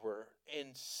forearms were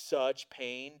in such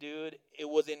pain, dude. It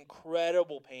was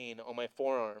incredible pain on my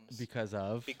forearms. Because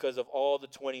of all the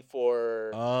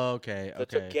 24. Oh, okay.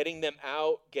 Getting them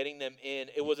out, getting them in.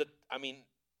 It was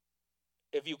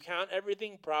if you count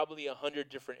everything, probably 100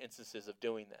 different instances of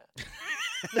doing that.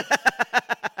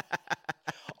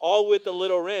 All with a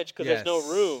little wrench because there's no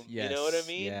room. You know what I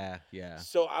mean? Yeah.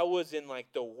 So I was in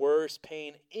the worst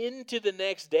pain into the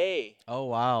next day. Oh,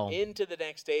 wow. Into the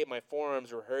next day, my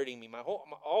forearms were hurting me,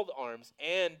 all the arms,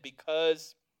 and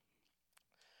because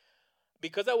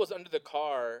I was under the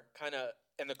car,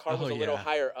 and the car was a little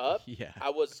higher up. Yeah.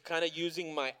 I was kind of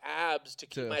using my abs to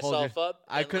keep myself up.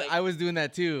 I was doing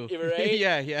that too. Right?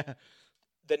 Yeah.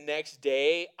 The next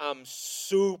day, I'm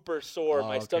super sore.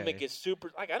 My stomach is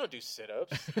super. I don't do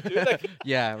sit-ups, dude.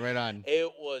 Yeah, right on.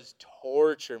 It was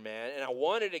torture, man. And I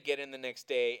wanted to get in the next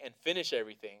day and finish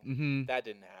everything. That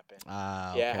didn't happen.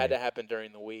 It had to happen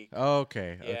during the week.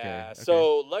 Okay. Yeah.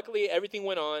 So luckily, everything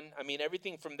went on. I mean,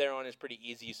 everything from there on is pretty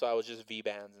easy. So I was just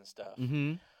V-bands and stuff.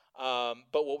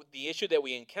 But the issue that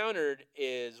we encountered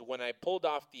is when I pulled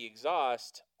off the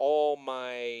exhaust, all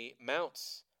my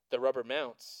mounts, the rubber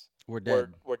mounts, were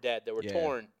dead. They were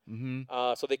torn.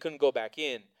 So they couldn't go back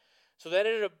in. So that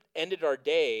ended our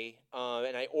day,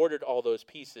 and I ordered all those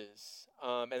pieces.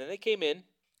 And then they came in.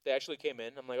 They actually came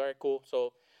in. I'm like, all right, cool.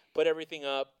 So put everything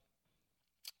up,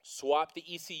 swapped the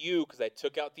ECU because I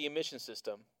took out the emission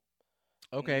system.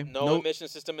 Okay. No emission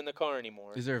system in the car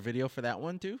anymore. Is there a video for that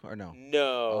one too, or no? No.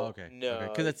 Oh, okay. No.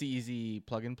 Because that's the easy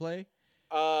plug and play.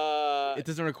 It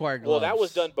doesn't require gloves. Well, that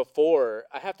was done before.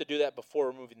 I have to do that before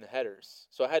removing the headers.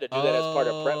 So I had to do that as part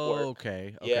of prep work.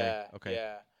 Okay. Yeah.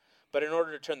 But in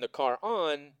order to turn the car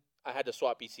on, I had to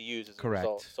swap ECUs as a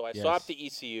result. So I swapped the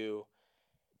ECU,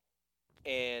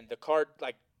 and the car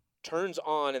like turns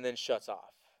on and then shuts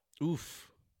off.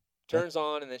 Oof. Turns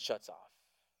on and then shuts off.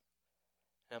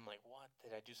 And I'm like, what?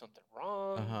 Did I do something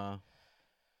wrong? Uh-huh.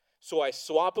 So I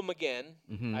swap them again.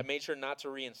 Mm-hmm. I made sure not to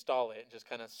reinstall it, just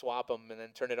kind of swap them and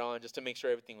then turn it on just to make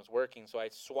sure everything was working. So I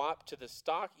swapped to the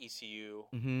stock ECU,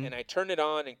 and I turned it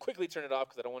on and quickly turned it off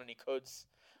because I don't want any codes.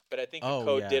 But I think the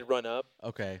code did run up.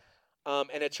 Okay. And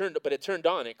it turned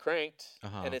on. It cranked,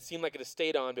 and it seemed like it had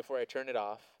stayed on before I turned it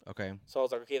off. Okay. So I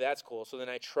was like, okay, that's cool. So then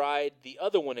I tried the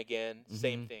other one again.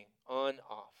 Same thing. On,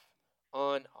 off.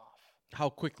 How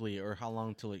quickly or how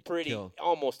long till it kill?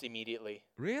 Almost immediately.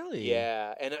 Really?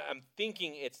 Yeah, and I'm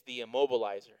thinking it's the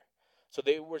immobilizer. So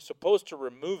they were supposed to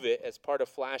remove it as part of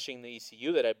flashing the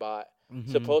ECU that I bought.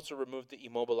 Supposed to remove the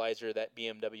immobilizer that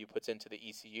BMW puts into the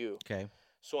ECU. Okay.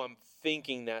 So I'm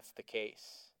thinking that's the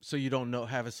case. So you don't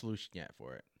have a solution yet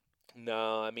for it?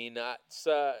 No, I mean, it's,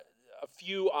 a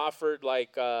few offered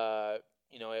like,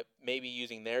 maybe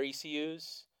using their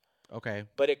ECUs. Okay.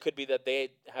 But it could be that they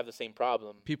have the same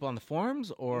problem. People on the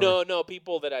forums or no,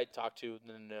 people that I talk to,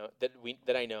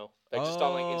 that I know, like just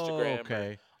on like Instagram.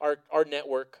 Okay. Or our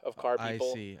network of car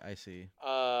people. I see.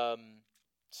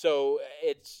 So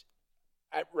it's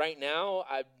right now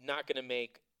I'm not going to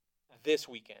make this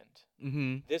weekend.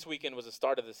 This weekend was the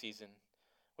start of the season,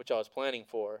 which I was planning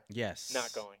for. Yes.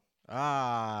 Not going.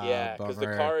 Yeah, because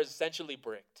the car is essentially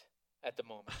bricked at the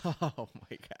moment. Oh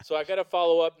my god! So I got to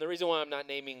follow up. And the reason why I'm not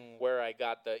naming where I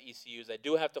got the ECUs, I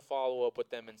do have to follow up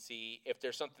with them and see if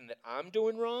there's something that I'm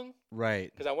doing wrong.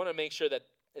 Right. Because I want to make sure that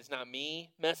it's not me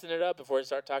messing it up before I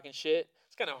start talking shit.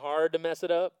 It's kind of hard to mess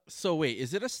it up. So wait,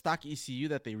 is it a stock ECU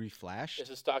that they reflashed? It's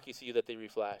a stock ECU that they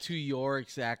reflashed to your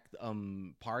exact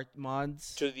part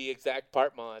mods. To the exact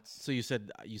part mods. So you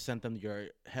said you sent them your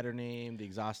header name, the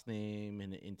exhaust name,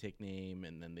 and the intake name,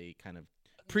 and then they kind of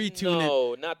pre-tune it.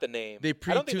 No, not the name. They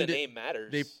I don't think the name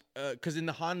matters. Because in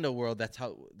the Honda world, that's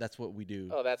what we do.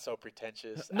 Oh, that's so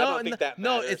pretentious. I don't think that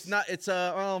matters. No, it's not. It's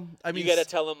I mean, you got to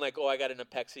tell them like, oh, I got an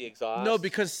Apexi exhaust. No,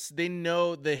 because they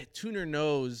know the tuner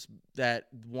knows that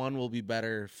one will be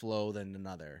better flow than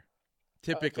another.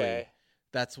 Typically. Okay.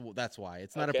 That's why.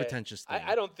 It's not a pretentious thing.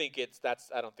 I don't think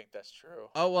I don't think that's true.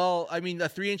 Oh well, I mean a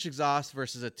 3-inch exhaust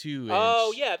versus a 2-inch.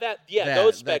 Oh yeah,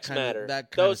 those specs matter.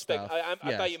 Those specs. I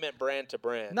thought you meant brand to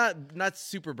brand. Not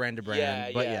super brand to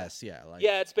brand, but yes, yeah.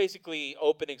 It's basically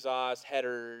open exhaust,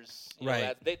 headers.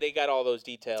 Right. They got all those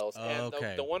details. And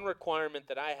the one requirement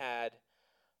that I had,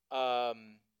 I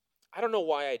don't know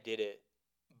why I did it,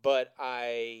 but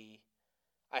I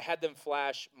had them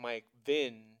flash my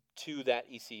VIN to that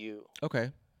ECU.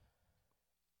 Okay.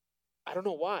 I don't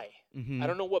know why. I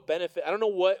don't know what benefit. I don't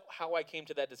know how I came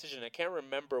to that decision. I can't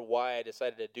remember why I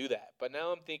decided to do that. But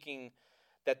now I'm thinking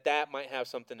that might have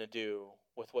something to do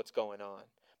with what's going on.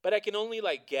 But I can only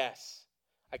guess.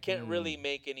 I can't really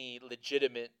make any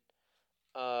legitimate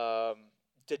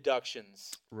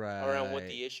deductions around what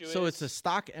the issue is. So it's a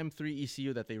stock M3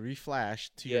 ECU that they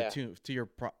reflashed to your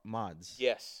mods.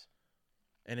 Yes.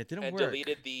 And it didn't work. And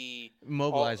deleted the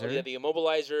immobilizer. The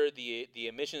immobilizer, the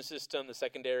emission system, the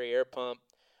secondary air pump,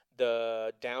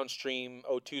 the downstream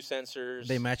O2 sensors.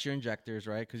 They match your injectors,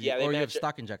 right? You have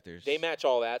stock injectors. They match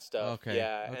all that stuff. Okay.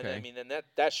 Yeah. Okay. And I mean, and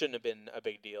that shouldn't have been a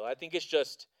big deal. I think it's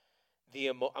just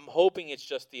I'm hoping it's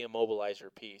just the immobilizer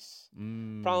piece.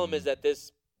 Problem is that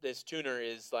this tuner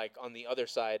is on the other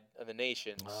side of the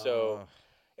nation, so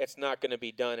it's not going to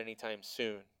be done anytime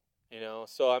soon.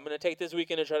 So I'm going to take this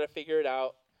weekend to try to figure it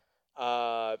out.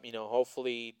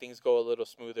 Hopefully things go a little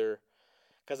smoother.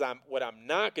 Because what I'm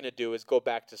not going to do is go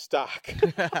back to stock. Because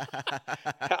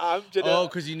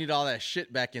you need all that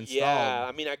shit back installed. Yeah,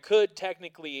 I mean, I could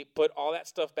technically put all that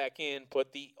stuff back in,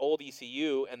 put the old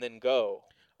ECU, and then go.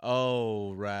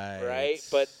 Oh, right. Right?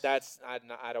 But I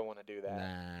don't want to do that.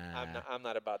 Nah. I'm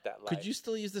not about that life. Could you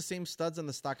still use the same studs on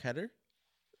the stock header?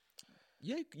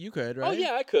 Yeah, you could, right? Oh,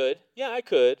 yeah, I could.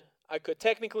 I could.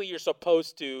 Technically, you're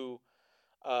supposed to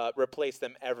replace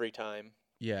them every time.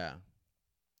 Yeah.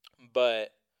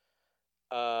 But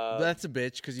That's a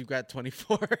bitch because you've got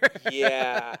 24.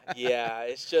 yeah.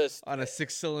 It's just on a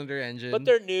 6-cylinder engine. But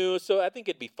they're new, so I think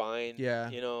it'd be fine. Yeah.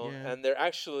 And they're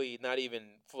actually not even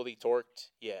fully torqued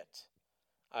yet.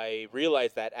 I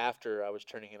realized that after I was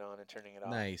turning it on and turning it off.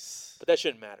 Nice. But that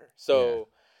shouldn't matter. So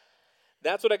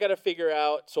that's what I got to figure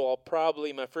out. So I'll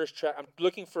probably, my first track, I'm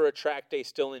looking for a track day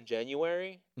still in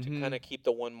January to kind of keep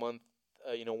the 1 month,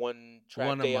 one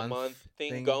track day a month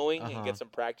thing going and get some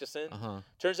practice in.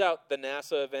 Turns out the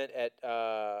NASA event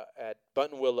at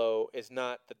Button Willow is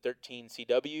not the 13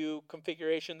 CW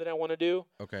configuration that I want to do.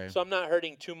 Okay. So I'm not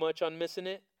hurting too much on missing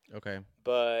it. Okay.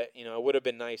 But, it would have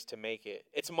been nice to make it.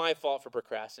 It's my fault for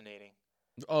procrastinating.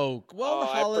 Oh, well, the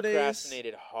holidays. I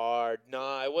procrastinated hard.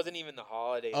 No, it wasn't even the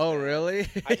holidays. Oh, man. Really?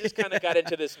 I just kind of got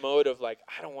into this mode of like,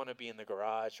 I don't want to be in the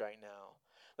garage right now.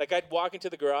 Like, I'd walk into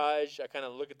the garage, I kind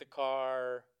of look at the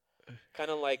car, kind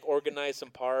of like organize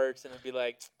some parts, and I'd be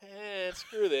like, man,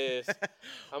 screw this.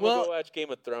 I'm going to go watch Game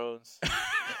of Thrones.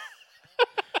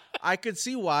 I could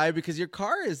see why, because your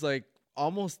car is like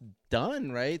almost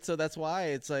done, right? So that's why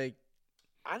it's like.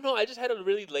 I don't know. I just had a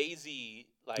really lazy,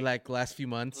 like last few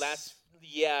months?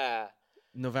 Yeah.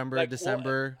 November,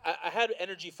 December. Well, I had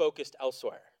energy focused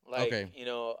elsewhere. Okay.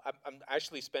 I'm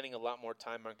actually spending a lot more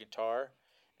time on guitar.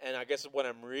 And I guess what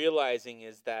I'm realizing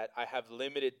is that I have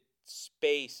limited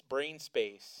brain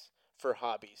space for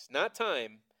hobbies. Not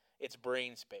time, it's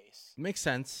brain space. Makes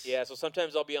sense. Yeah, so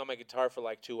sometimes I'll be on my guitar for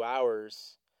like 2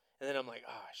 hours. And then I'm like,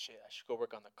 shit, I should go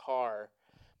work on the car.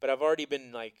 But I've already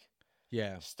been like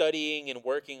studying and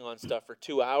working on stuff for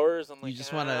 2 hours. I'm like,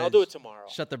 I'll do it tomorrow.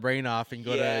 Shut the brain off and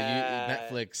go to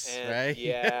Netflix, right?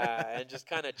 Yeah, and just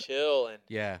kind of chill. And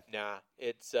nah,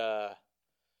 it's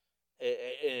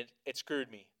it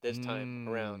screwed me this time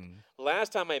around.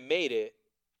 Last time I made it,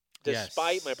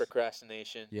 despite my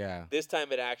procrastination, this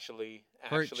time it actually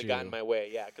got in my way.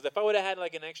 Yeah, because if I would have had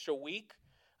like an extra week,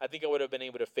 I think I would have been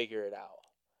able to figure it out.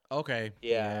 Okay.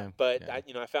 Yeah, but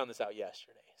I found this out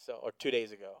yesterday, or 2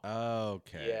 days ago.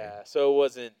 Okay. Yeah, so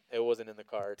it wasn't in the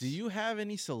cards. Do you have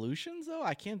any solutions though?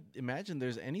 I can't imagine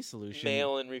there's any solution.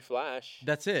 Mail and reflash.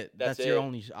 That's it. That's your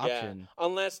only option. Yeah.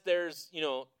 Unless there's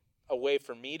a way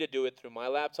for me to do it through my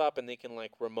laptop and they can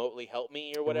like remotely help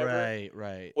me or whatever.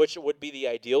 Right. Which would be the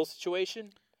ideal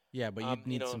situation. Yeah, but you'd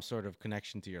need some sort of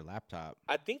connection to your laptop.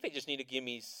 I think they just need to give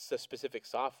me specific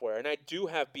software. And I do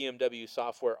have BMW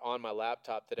software on my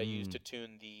laptop that I use to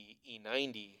tune the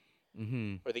E90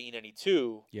 or the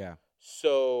E92. Yeah.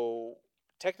 So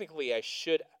technically I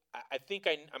think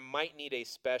I might need a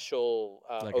special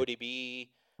ODB,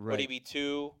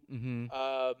 ODB2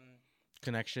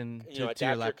 connection to adapter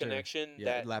your laptop. Connection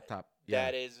laptop.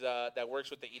 That is that works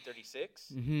with the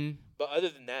E36. But other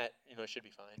than that, it should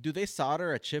be fine. Do they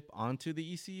solder a chip onto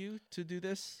the ECU to do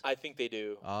this? I think they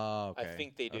do. Oh, okay. I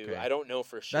think they do. Okay. I don't know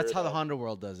for sure. That's how the Honda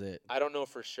world does it. I don't know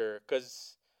for sure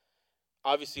because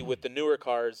obviously with the newer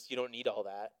cars, you don't need all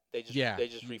that. They just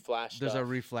reflash. There's stuff. a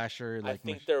reflasher. I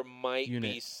think there might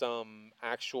be some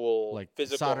actual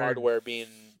physical hardware being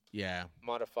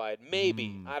modified.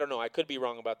 Maybe. I don't know. I could be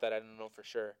wrong about that. I don't know for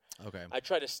sure. Okay. I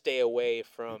try to stay away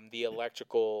from the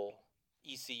electrical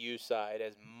ECU side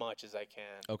as much as I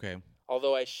can. Okay.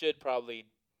 Although I should probably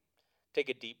take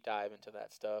a deep dive into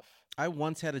that stuff. I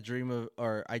once had a dream of,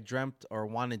 or I dreamt or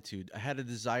wanted to, I had a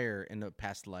desire in a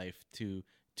past life to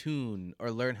tune or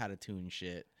learn how to tune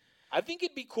shit. I think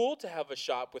it'd be cool to have a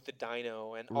shop with a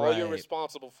dyno, and all you're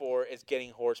responsible for is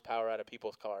getting horsepower out of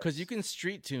people's cars. Because you can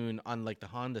street tune on like the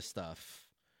Honda stuff.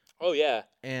 Oh yeah.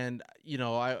 And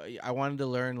I wanted to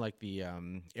learn like the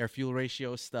air fuel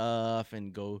ratio stuff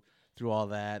and go through all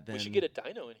that. Then we should get a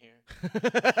dyno in here.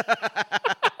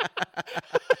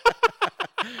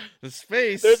 The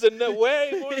space. There's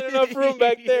way more than enough room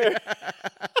back there.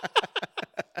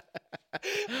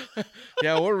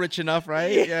 Yeah, we're rich enough,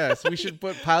 right? Yeah, so we should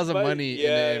put piles of money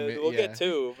in the we'll get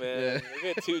two, man.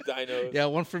 We'll get 2 dynos. Yeah,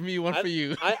 one for me, one for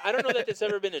you. I don't know that it's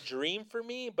ever been a dream for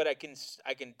me, but I can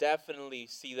definitely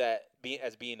see that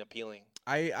as being appealing.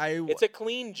 It's a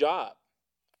clean job.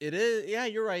 It is. Yeah,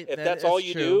 you're right. If that's all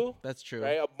you do, that's true.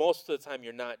 Right? Most of the time,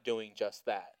 you're not doing just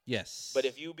that. Yes. But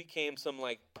if you became some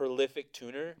like prolific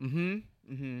tuner,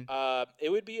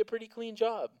 it would be a pretty clean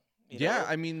job. You know?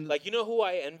 I mean, like who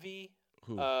I envy.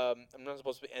 Who? I'm not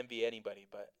supposed to envy anybody,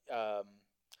 but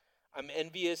I'm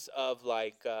envious of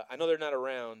like I know they're not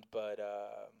around, but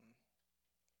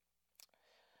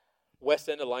West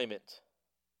End alignment,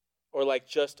 or like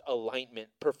just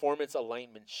performance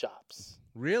alignment shops.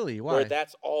 Really? Why? Where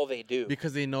that's all they do.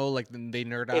 Because they know, like, they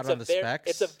nerd out on the specs?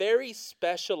 It's a very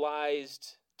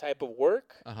specialized type of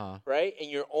work, right? And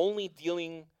you're only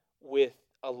dealing with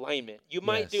alignment. You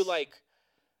might do, like,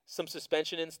 some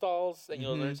suspension installs, and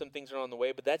you'll learn some things along the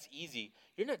way. But that's easy.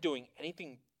 You're not doing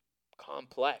anything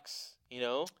complex, you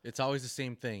know? It's always the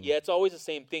same thing. Yeah, it's always the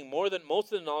same thing.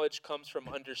 Most of the knowledge comes from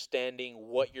understanding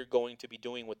what you're going to be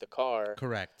doing with the car.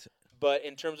 Correct. But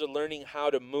in terms of learning how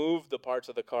to move the parts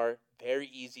of the car, very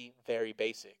easy, very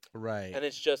basic. Right. And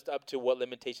it's just up to what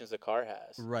limitations the car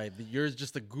has. Right. You're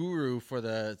just a guru for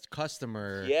the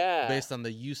customer based on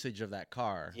the usage of that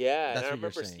car. Yeah. That's and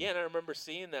what you're saying. Yeah, and I remember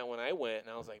seeing that when I went, and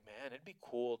I was like, man, it'd be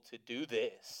cool to do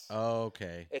this. Oh,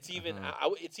 okay. It's even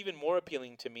it's even more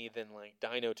appealing to me than like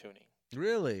dyno tuning.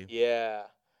 Really? Yeah.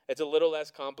 It's a little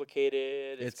less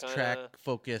complicated. It's track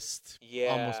focused. Yeah.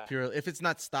 Almost pure. If it's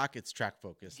not stock, it's track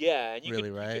focused. Yeah, and you really,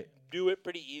 could do it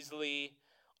pretty easily.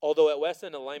 Although at West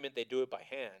End Alignment they do it by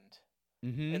hand.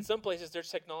 Mm-hmm. In some places there's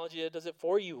technology that does it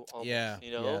for you. Almost,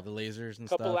 you know, the lasers and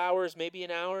couple hours, maybe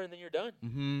an hour, and then you're done.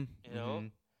 Mm-hmm. You know,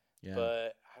 yeah.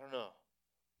 But I don't know.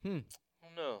 I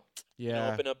don't know. Yeah. You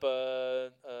know, open up a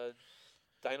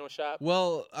dyno shop.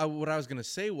 Well, what I was gonna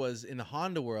say was in the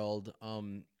Honda world,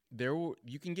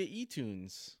 you can get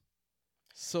e-tunes.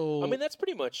 So I mean, that's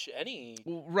pretty much any.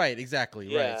 Right,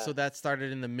 exactly. Right. So that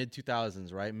started in the mid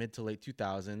 2000s, right? Mid to late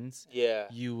 2000s. Yeah.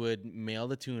 You would mail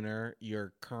the tuner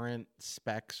your current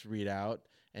specs readout,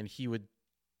 and he would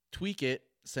tweak it,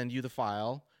 send you the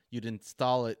file. You'd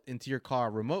install it into your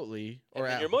car remotely, and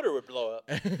then your motor would blow up.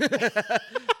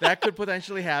 That could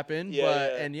potentially happen.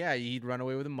 Yeah. He'd run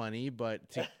away with the money.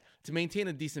 But to maintain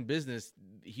a decent business,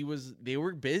 they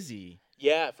were busy.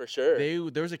 Yeah, for sure.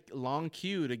 There was a long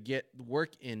queue to get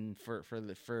work in for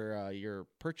your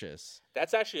purchase.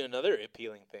 That's actually another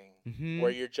appealing thing, where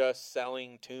you're just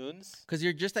selling tunes. Because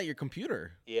you're just at your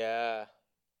computer. Yeah.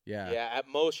 At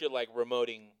most, you're like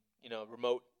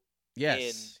remote.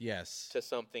 Yes. To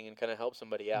something and kind of help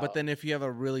somebody out. But then if you have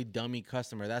a really dummy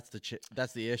customer, that's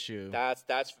the issue.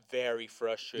 That's very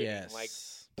frustrating. Yes. Like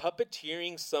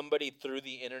puppeteering somebody through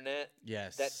the internet.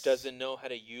 Yes. That doesn't know how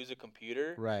to use a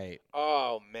computer. Right.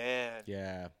 Oh man.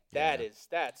 Yeah. That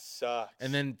sucks.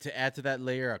 And then to add to that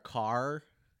layer a car.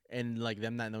 And like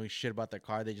them not knowing shit about their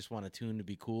car, they just want a tune to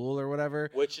be cool or whatever.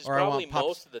 Which is probably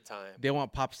most of the time. They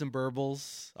want pops and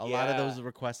burbles. A lot of those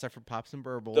requests are for pops and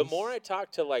burbles. The more I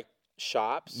talk to like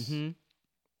shops,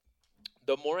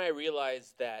 the more I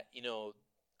realize that, you know,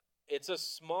 it's a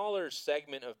smaller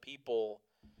segment of people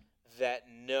that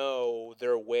know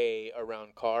their way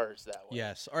around cars that way.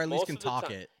 Yes, or at least can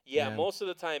talk it. Yeah, most of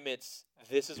the time it's,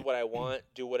 this is what I want,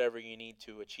 do whatever you need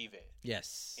to achieve it.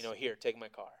 Yes. You know, here, take my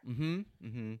car. And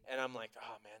I'm like,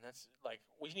 oh man, that's like,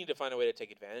 we need to find a way to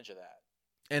take advantage of that.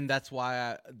 And that's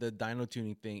why the dyno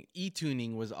tuning thing,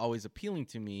 e-tuning was always appealing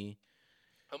to me.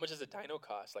 How much does a dyno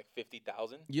cost? Like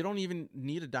 $50,000? You don't even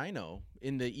need a dyno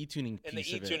in the e-tuning piece of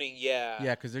it. In the e-tuning, yeah.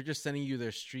 Yeah, because they're just sending you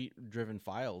their street-driven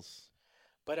files.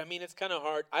 But I mean, it's kind of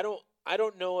hard. I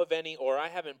don't know of any, or I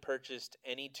haven't purchased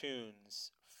any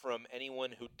tunes from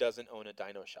anyone who doesn't own a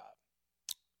dyno shop.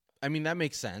 I mean, that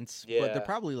makes sense. Yeah. But they're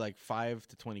probably like $5,000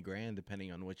 to $20,000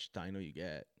 depending on which dyno you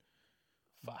get.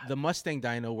 5. The Mustang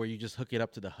dyno where you just hook it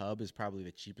up to the hub is probably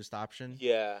the cheapest option.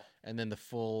 Yeah. And then the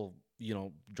full,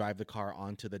 drive the car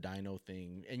onto the dyno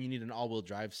thing. And you need an all-wheel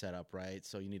drive setup, right?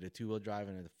 So you need a two-wheel drive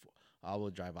and an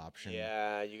all-wheel drive option.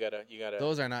 Yeah, you gotta.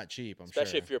 Those are not cheap,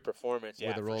 especially if you're performance.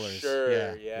 With the rollers. For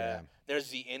sure. Yeah. There's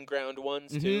the in-ground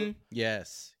ones too.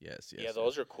 Yes. Yeah,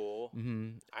 those are cool.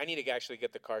 I need to actually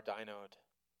get the car dynoed.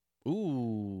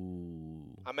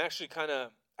 Ooh. I'm actually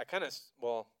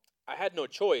I had no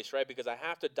choice, right? Because I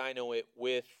have to dyno it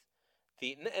with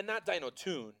and not dyno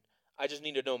tune. I just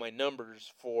need to know my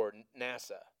numbers for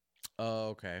NASA. Oh,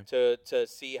 okay. To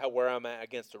see where I'm at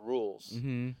against the rules.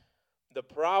 The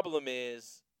problem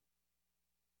is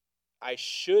I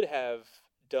should have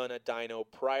done a dyno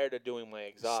prior to doing my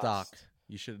exhaust. Stock.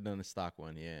 You should have done a stock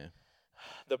one, yeah.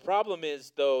 The problem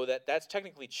is, though, that's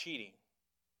technically cheating.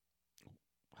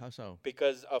 How so?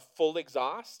 Because a full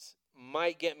exhaust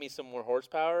might get me some more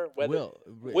horsepower.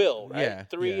 Will, right? Yeah,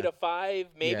 3 to 5,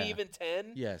 maybe even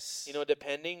 10. Yes.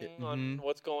 Depending on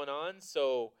what's going on.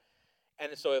 So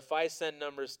if I send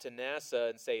numbers to NASA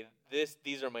and say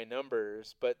these are my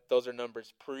numbers, but those are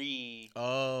numbers pre.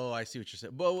 Oh, I see what you're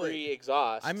saying.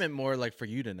 Pre-exhaust. I meant more like for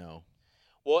you to know.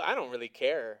 Well, I don't really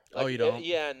care. Oh, you don't?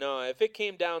 No. If it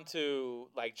came down to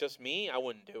like just me, I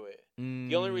wouldn't do it.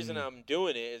 The only reason I'm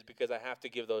doing it is because I have to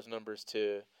give those numbers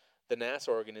to the NASA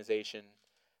organization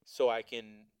so I can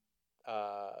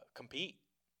compete.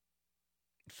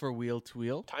 For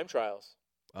wheel-to-wheel? Time trials.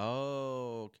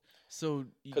 Oh, so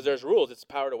because there's rules. It's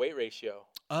power to weight ratio.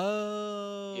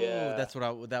 Oh, yeah.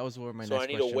 That was where my next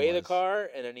question was. So I need to weigh the car,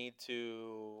 and I need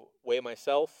to weigh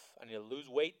myself. I need to lose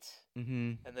weight.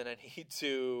 Mm-hmm. And then I need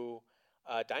to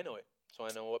dyno it so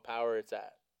I know what power it's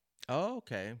at. Oh,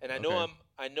 okay. And I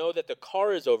know that the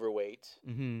car is overweight.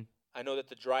 Mm-hmm. I know that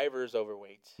the driver is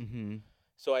overweight. Mm-hmm.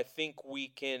 So I think we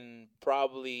can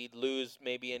probably lose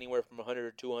maybe anywhere from 100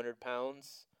 or 200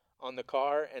 pounds on the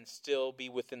car and still be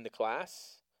within the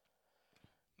class.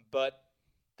 But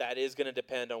that is going to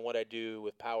depend on what I do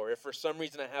with power. If for some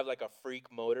reason I have like a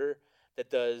freak motor that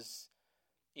does,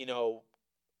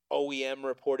 OEM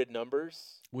reported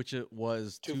numbers. Which it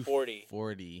was 240.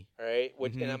 240. All right.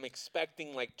 And I'm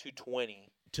expecting like 220.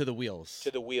 To the wheels.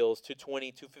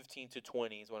 220, 215,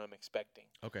 220 is what I'm expecting.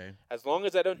 Okay. As long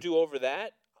as I don't do over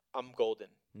that, I'm golden.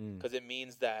 Because it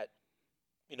means that,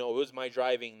 it was my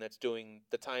driving that's doing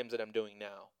the times that I'm doing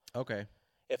now. Okay.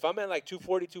 If I'm at like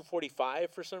 240,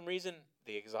 245 for some reason,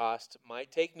 the exhaust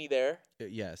might take me there.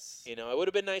 Yes. It would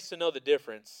have been nice to know the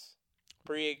difference.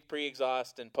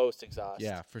 Pre-exhaust and post-exhaust.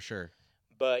 Yeah, for sure.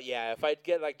 But, yeah, if I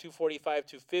get like 245,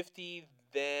 250,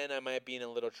 then I might be in a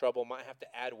little trouble. Might have to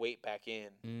add weight back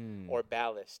in or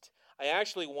ballast. I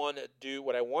actually want to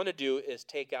do is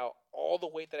take out all the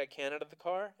weight that I can out of the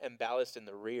car and ballast in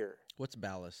the rear. What's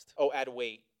ballast? Oh, add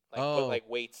weight. Put like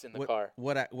weights in the car.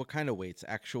 What kind of weights?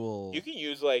 Actual. You can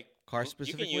use like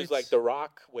car-specific weights? You can use like the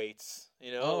rock weights,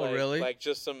 Oh, really? Like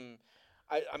just some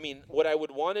I mean, what I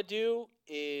would want to do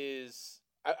is,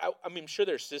 I mean, sure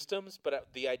there's systems, but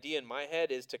the idea in my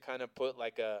head is to kind of put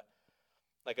like a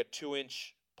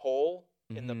 2-inch pole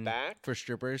in the back for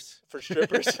strippers.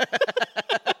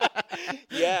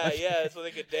 Yeah, so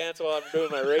they could dance while I'm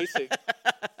doing my racing.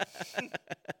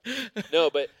 No,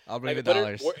 but I'll bring the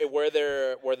dollars. Where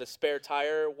the spare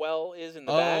tire well is in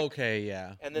the back. Oh, okay,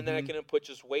 yeah. And then I can put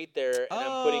just weight there, and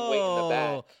I'm putting weight in the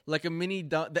back. Like a mini,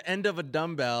 the end of a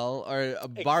dumbbell or a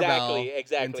barbell.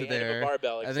 Exactly. Into there, end of a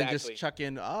barbell, exactly. And then just chuck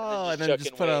in, and then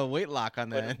just put a weight lock on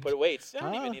that. Put weights. I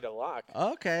don't even need a lock.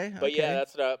 Okay. But yeah,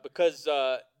 that's because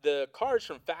the cars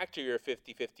from factory are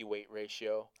 50-50 weight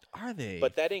ratio. Are they?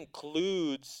 But that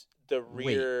includes the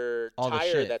rear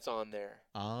tire that's on there.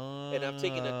 Oh. And I'm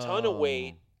taking a ton of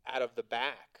weight out of the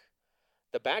back.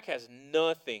 The back has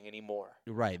nothing anymore.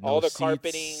 Right. All the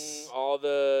carpeting, all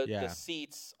the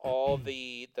seats, all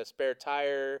the spare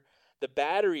tire. The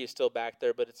battery is still back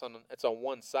there, but it's on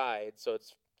one side, so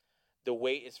the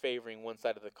weight is favoring one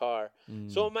side of the car.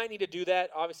 So I might need to do that.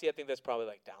 Obviously, I think that's probably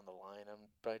like down the line. I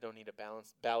probably don't need to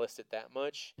ballast it that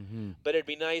much. But it'd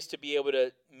be nice to be able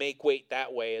to make weight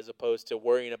that way as opposed to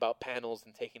worrying about panels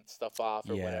and taking stuff off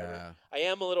or whatever. I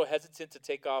am a little hesitant to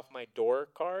take off my door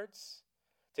cards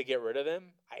to get rid of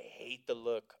them. I hate the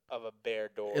look of a bare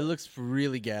door. It looks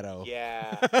really ghetto.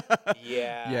 Yeah.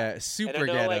 Yeah, super ghetto.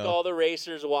 And I know like all the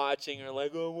racers watching are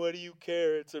like, oh, what do you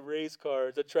care? It's a race car.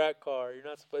 It's a track car.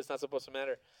 It's not supposed to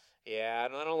matter. Yeah,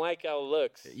 I don't like how it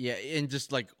looks. Yeah, and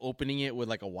just like opening it with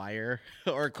like a wire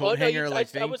or a coat hanger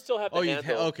thing. I would still have the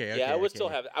handle. Okay. Yeah, I would still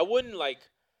have it. I wouldn't like,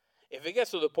 if it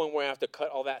gets to the point where I have to cut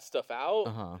all that stuff out,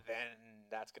 then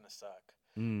that's going to suck.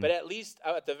 But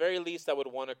at the very least, I would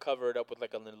want to cover it up with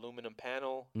like an aluminum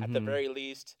panel. At the very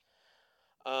least.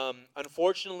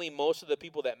 Unfortunately, most of the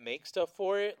people that make stuff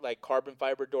for it, like carbon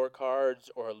fiber door cards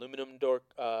or aluminum door,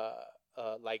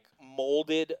 like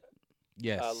molded,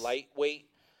 lightweight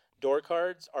door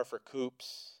cards, are for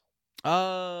coupes.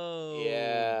 Oh,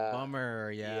 yeah,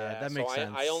 bummer. Yeah, that makes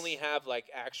sense. I only have like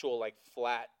actual like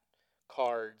flat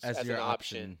cards as an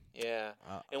option. Yeah,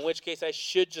 in which case I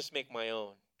should just make my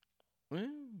own.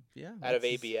 Out of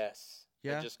ABS.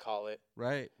 Yeah. And just call it.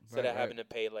 Right. Instead of having to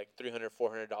pay like $300,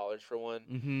 $400 for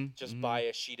one. Just buy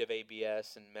a sheet of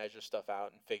ABS and measure stuff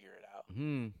out and figure it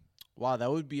out. Wow,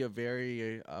 that would be a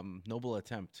very noble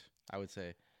attempt, I would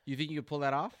say. You think you could pull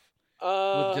that off?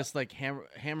 With just like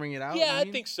hammering it out? Yeah, I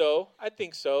think so.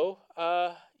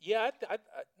 Yeah,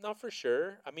 not for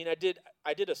sure. I mean, I did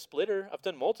a splitter. I've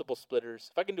done multiple splitters.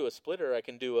 If I can do a splitter, I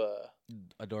can do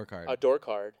a door card. A door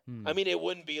card. I mean, it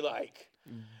wouldn't be like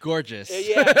gorgeous.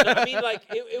 Yeah, no, I mean, like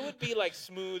it would be like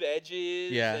smooth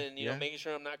edges and making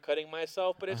sure I'm not cutting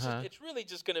myself. But it's really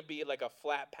just gonna be like a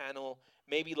flat panel,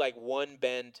 maybe like one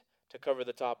bend to cover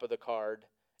the top of the card,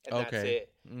 and that's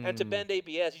it. And to bend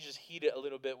ABS, you just heat it a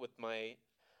little bit with a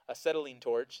acetylene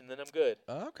torch, and then I'm good.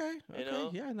 Okay. You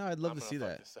know? Yeah, no, I'd love to see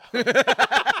that.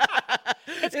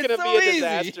 It's gonna be a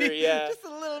disaster. Yeah, just a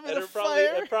little bit of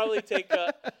fire. It'd probably take.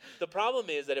 The problem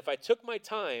is that if I took my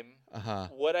time,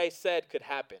 what I said could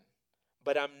happen,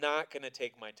 but I'm not gonna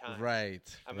take my time. Right.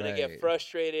 I'm gonna get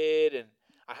frustrated, and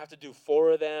I have to do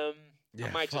 4 of them. Yeah,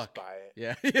 I might just buy it.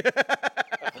 Yeah.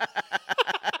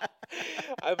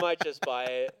 I might just buy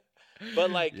it.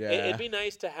 But like, it'd be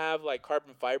nice to have like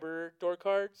carbon fiber door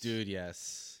cards. Dude,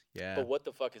 yes. Yeah. But what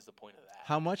the fuck is the point of that?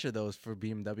 How much are those for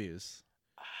BMWs?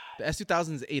 The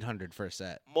S2000 is $800 for a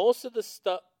set. Most of the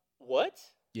stuff. What?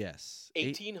 Yes.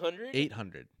 1,800?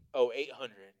 800. Oh,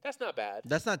 800. That's not bad.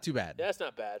 That's not too bad. That's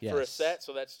not bad Yes. for a set.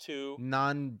 So that's 2.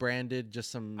 Non-branded,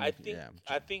 just some. I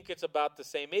think it's about the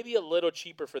same. Maybe a little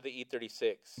cheaper for the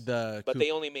E36. But coupe.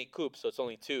 they only make coupes, so it's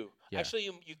only 2. Yeah. Actually,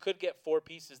 you could get 4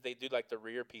 pieces. They do like the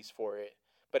rear piece for it,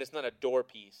 but it's not a door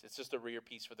piece. It's just a rear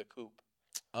piece for the coupe.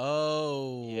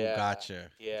 Oh, yeah. Gotcha.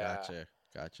 Yeah.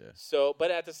 Gotcha. So, but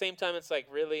at the same time, it's like,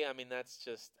 really? I mean, that's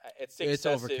just, it's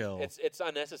excessive. It's overkill. It's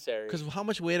unnecessary. Because how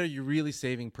much weight are you really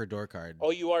saving per door card?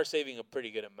 Oh, you are saving a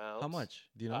pretty good amount. How much?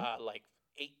 Do you know? Like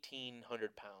 1,800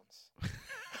 pounds.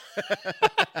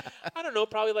 I don't know,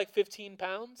 probably like 15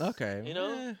 pounds. Okay. You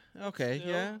know? Okay,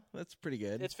 You know? that's pretty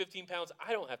good. It's 15 pounds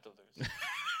I don't have to lose.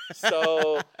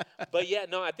 So, but yeah,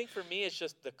 no, I think for me, it's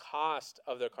just the cost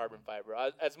of their carbon fiber.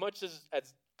 As much as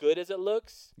good as it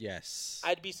looks, yes,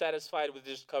 I'd be satisfied with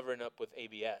just covering up with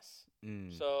ABS.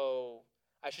 So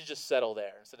I should just settle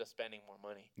there instead of spending more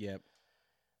money. Yep.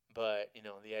 But,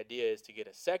 the idea is to get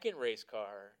a second race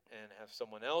car and have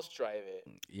someone else drive it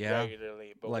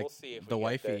regularly. But like we'll see if the we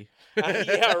wifey.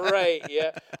 Yeah, right.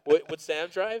 Yeah. Would Sam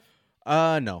drive?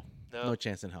 No. No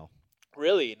chance in hell.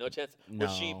 Really? No chance? No.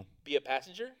 Would she be a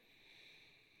passenger?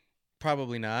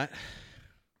 Probably not.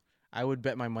 I would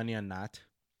bet my money on not.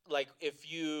 Like, if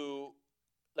you...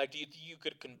 Like, do you think you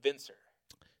could convince her?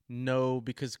 No,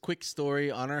 because quick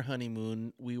story, on our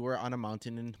honeymoon, we were on a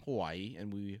mountain in Hawaii,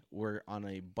 and we were on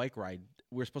a bike ride.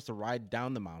 We were supposed to ride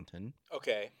down the mountain.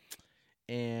 Okay.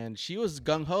 And she was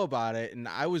gung-ho about it, and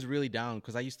I was really down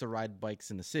because I used to ride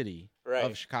bikes in the city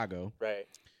of Chicago. Right.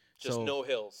 Just So, no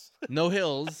hills. No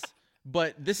hills,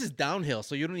 but this is downhill,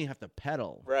 so you don't even have to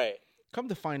pedal. Right. Come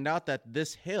to find out that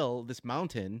this hill, this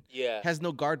mountain, has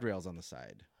no guardrails on the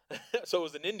side. So it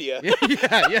was in India.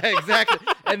 yeah, exactly.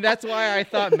 And that's why I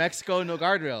thought Mexico, no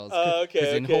guardrails. Okay.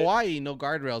 Because in Hawaii, no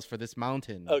guardrails for this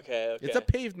mountain. Okay. It's a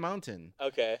paved mountain.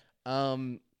 Okay.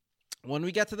 When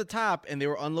we got to the top and they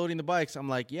were unloading the bikes, I'm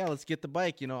like, yeah, let's get the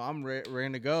bike. I'm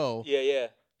ready to go. Yeah.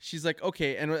 She's like,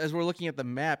 okay. And as we're looking at the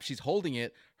map, she's holding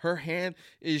it. Her hand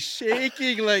is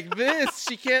shaking like this.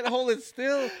 She can't hold it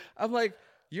still. I'm like,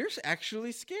 you're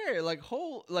actually scared.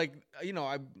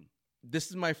 This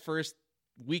is my first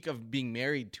week of being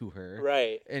married to her.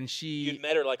 Right. And You'd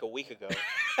met her like a week ago.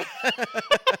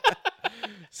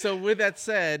 So with that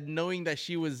said, knowing that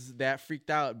she was that freaked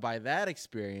out by that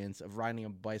experience of riding a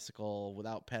bicycle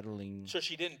without pedaling. So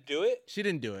she didn't do it? She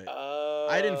didn't do it.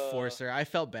 I didn't force her. I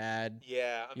felt bad.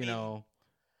 Yeah. I mean,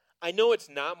 I know it's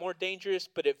not more dangerous,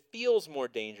 but it feels more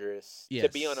dangerous to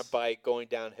be on a bike going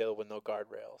downhill with no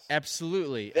guardrails.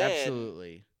 Absolutely.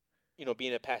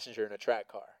 Being a passenger in a track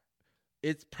car.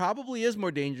 It probably is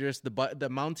more dangerous. The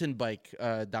mountain bike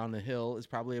down the hill is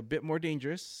probably a bit more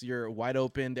dangerous. You're wide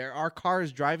open. There are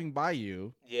cars driving by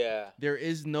you. Yeah. There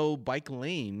is no bike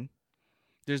lane.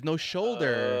 There's no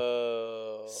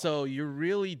shoulder. So you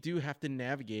really do have to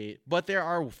navigate. But there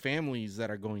are families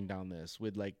that are going down this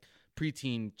with like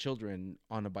preteen children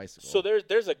on a bicycle. So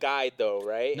there's a guide though,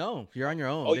 right? No, you're on your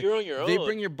own. Oh, you're on your own. They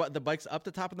bring the bikes up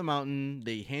the top of the mountain.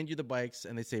 They hand you the bikes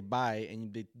and they say bye,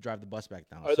 and they drive the bus back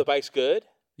down. Are the bikes good?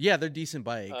 Yeah, they're decent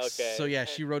bikes. Okay. So yeah,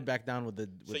 she rode back down with the.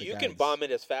 So you can bomb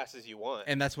it as fast as you want.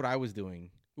 And that's what I was doing,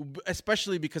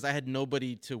 especially because I had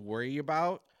nobody to worry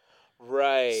about.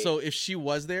 Right. So if she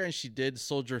was there and she did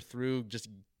soldier through, just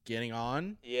getting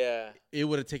on, it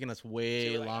would have taken us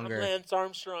way longer. I'm Lance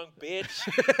Armstrong, bitch.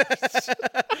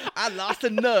 I lost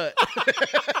a nut.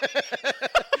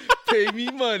 Pay me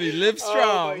money, live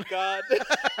strong. Oh my god.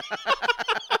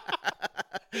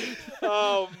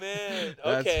 Oh man.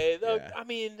 Okay. I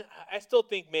mean, I still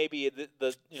think maybe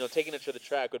the taking it to the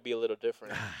track would be a little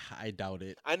different. I doubt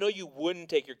it. I know you wouldn't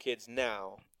take your kids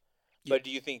now, but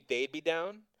do you think they'd be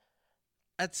down?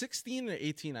 At 16 or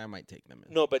 18, I might take them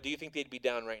in. No, but do you think they'd be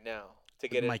down right now to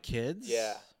get my kids?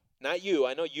 Yeah. Not you.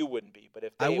 I know you wouldn't be, but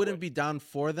if they I wouldn't be down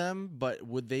for them, but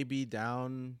would they be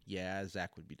down? Yeah,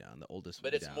 Zach would be down. The oldest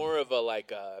would be down. But it's more of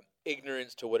a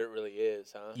ignorance to what it really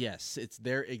is, huh? Yes, it's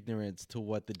their ignorance to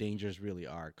what the dangers really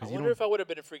are. I wonder if I would have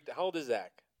been freaked out. How old is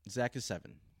Zach? Zach is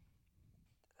 7.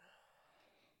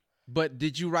 But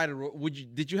did you ride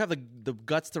did you have the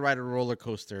guts to ride a roller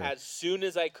coaster as soon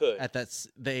as I could at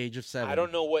the age of 7? I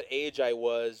don't know what age I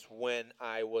was when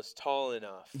I was tall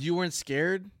enough. You weren't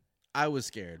scared? I was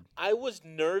scared. I was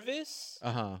nervous.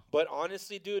 But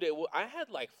honestly, dude, I had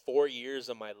like 4 years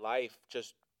of my life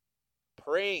just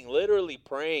literally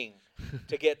praying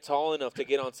to get tall enough to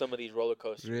get on some of these roller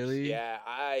coasters. Really? Yeah,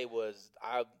 I'm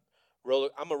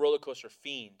a roller coaster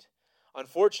fiend.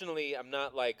 Unfortunately, I'm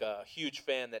not like a huge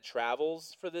fan that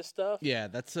travels for this stuff. Yeah,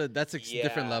 that's a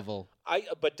different level.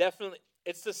 But definitely,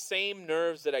 it's the same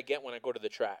nerves that I get when I go to the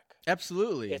track.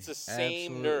 Absolutely. It's the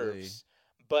same nerves.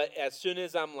 But as soon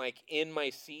as I'm like in my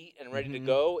seat and ready to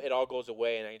go, it all goes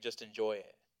away and I just enjoy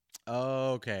it.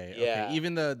 Oh, okay. Yeah. Okay.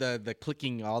 Even the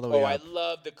clicking all the way up. I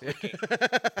love the clicking.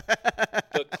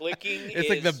 The clicking it's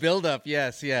like the build up,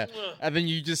 yes, yeah. And then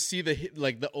you just see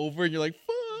the over and you're like,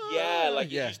 fuck. Yeah, like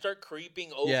you start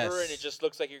creeping over and it just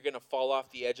looks like you're going to fall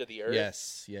off the edge of the earth.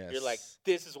 Yes. You're like,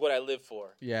 this is what I live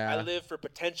for. Yeah. I live for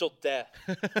potential death.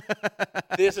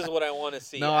 This is what I want to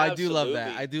see. No, Absolutely.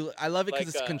 I do love that. I love it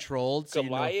because it's controlled. So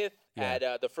Goliath,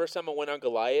 the first time I went on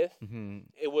Goliath,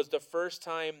 it was the first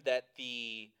time that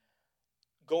the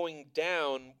going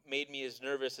down made me as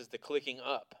nervous as the clicking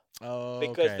up. Oh,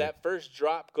 because that first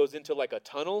drop goes into like a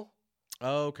tunnel.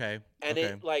 Oh, okay. And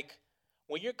it like...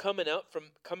 When you're coming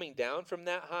down from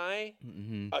that high,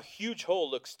 a huge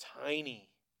hole looks tiny.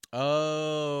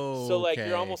 Oh, so like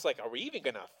you're almost like, are we even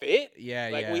gonna fit? Yeah,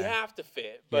 like we have to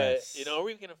fit, but are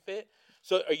we gonna fit?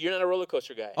 So you're not a roller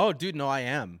coaster guy. Oh, dude, no, I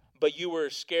am. But you were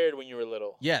scared when you were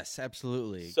little. Yes,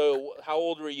 absolutely. So how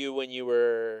old were you when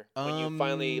you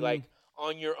finally like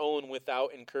on your own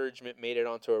without encouragement made it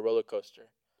onto a roller coaster?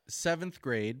 7th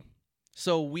grade.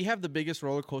 So we have the biggest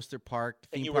roller coaster park.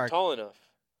 And you were tall enough.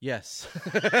 Yes.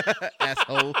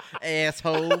 Asshole.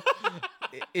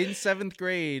 In 7th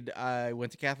grade, I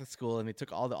went to Catholic school, and they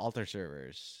took all the altar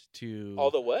servers to...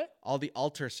 All the what? All the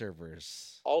altar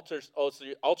servers. Altars. Oh, so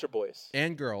you're altar boys.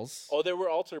 And girls. Oh, there were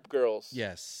altar girls.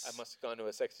 Yes. I must have gone to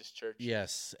a sexist church.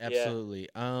 Yes, absolutely.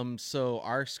 Yeah. So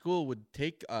our school would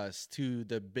take us to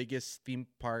the biggest theme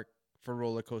park for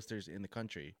roller coasters in the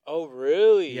country. Oh,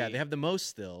 really? Yeah, they have the most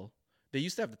still. They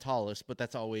used to have the tallest, but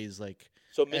that's always like...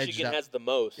 So Michigan has the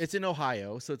most. It's in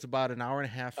Ohio, so it's about an hour and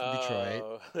a half from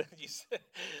Detroit.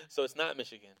 So it's not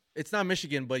Michigan. It's not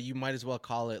Michigan, but you might as well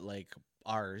call it like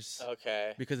ours.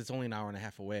 Okay. Because it's only an hour and a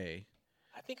half away.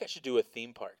 I think I should do a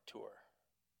theme park tour.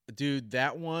 Dude,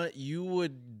 that one, you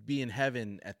would be in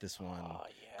heaven at this one. Oh,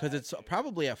 yeah. Because it's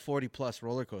probably at 40 plus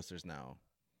roller coasters now.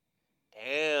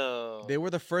 Damn. They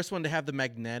were the first one to have the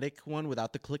magnetic one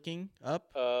without the clicking up.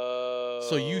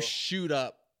 So you shoot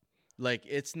up. Like,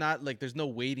 it's not like there's no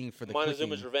waiting for the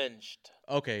Montezuma's Revenged.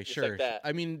 Okay, just sure. Like that.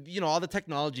 I mean, all the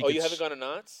technology. Oh, you haven't gone to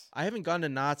Knott's? I haven't gone to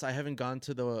Knott's. I haven't gone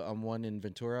to the one in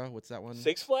Ventura. What's that one?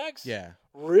 Six Flags? Yeah.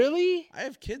 Really? I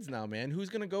have kids now, man. Who's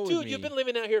going to go with me? Dude, you've been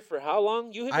living out here for how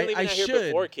long? You have been living out here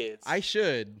before kids. I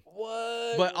should.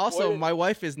 What? But also, my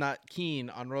wife is not keen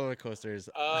on roller coasters.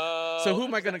 So who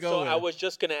am I going to go with? I was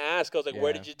just going to ask. I was like,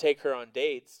 where did you take her on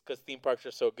dates? Because theme parks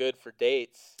are so good for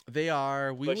dates. They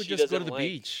are. We would just go to the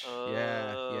beach.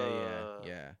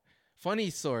 Yeah.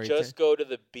 Funny story. Just go to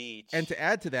the beach. And to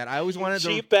add to that, I always wanted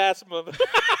cheap ass mother.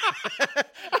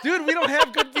 Dude, we don't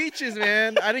have good beaches,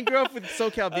 man. I didn't grow up with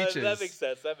SoCal beaches. That makes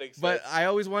sense. But I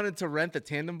always wanted to rent the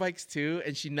tandem bikes too,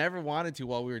 and she never wanted to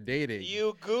while we were dating.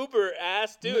 You goober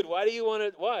ass dude. Why do you want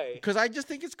to? Why? Because I just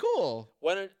think it's cool.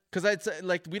 Why don't? Because it's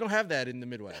like we don't have that in the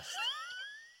Midwest.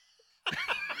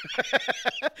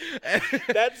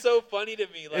 That's so funny to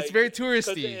me. Like, it's very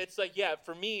touristy. It's like,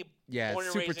 for me, born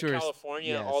and raised in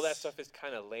California, all that stuff is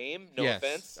kind of lame. No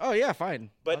offense. Oh yeah, fine.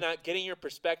 But not getting your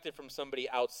perspective from somebody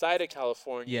outside of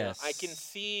California, I can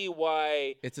see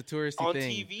why it's a touristy on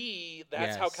thing. TV.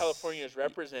 That's how California is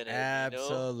represented.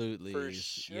 Absolutely, for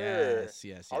sure.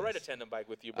 Yes. I'll ride a tandem bike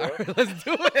with you, bro. Right, let's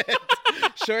do it.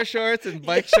 Short shorts and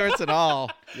bike shorts and all.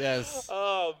 Yes.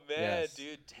 Oh man,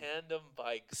 dude, tandem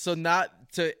bikes. So not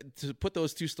to put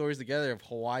those two stories together of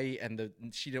Hawaii and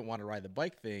she didn't want to ride the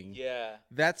bike thing. Yeah.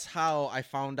 That's how I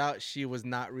found out she was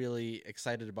not really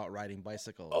excited about riding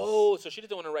bicycles. Oh, so she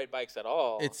didn't want to ride bikes at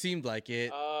all. It seemed like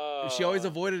it. She always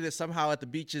avoided it somehow at the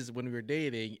beaches when we were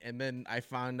dating, and then I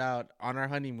found out on our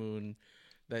honeymoon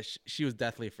that she was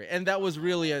deathly afraid. And that was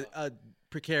really a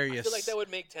precarious I feel like that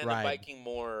would make tandem ride. Biking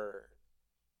more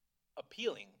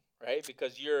appealing, right?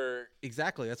 Because you're...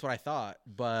 Exactly, that's what I thought,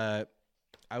 but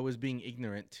I was being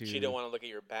ignorant to... She didn't want to look at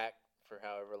your back for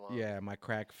however long. Yeah, my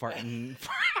crack farting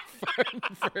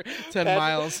for 10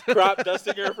 miles. Crop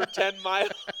dusting her for 10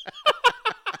 miles.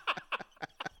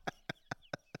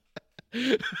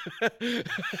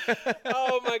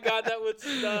 Oh my god, that would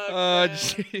suck. Oh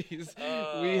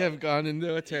jeez, we have gone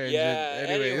into a tangent. Yeah.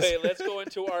 Anyway, let's go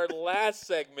into our last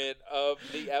segment of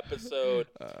the episode.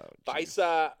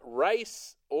 Paisa,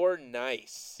 rice or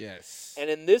nice? Yes. And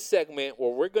in this segment,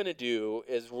 what we're gonna do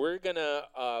is we're gonna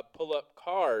pull up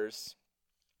cars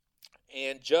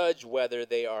and judge whether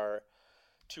they are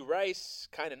to rice,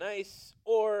 kind of nice,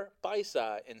 or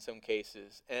Paisa in some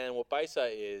cases. And what Paisa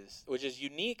is, which is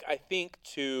unique, I think,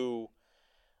 to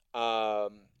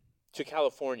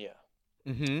California.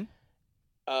 Mm-hmm.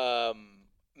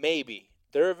 Maybe.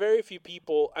 There are very few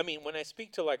people. I mean, when I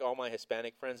speak to like all my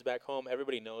Hispanic friends back home,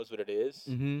 everybody knows what it is.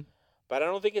 Mm-hmm. But I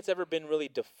don't think it's ever been really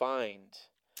defined.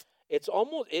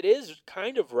 It is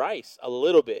kind of rice a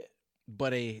little bit.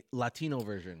 But a Latino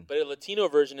version. But a Latino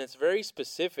version, it's very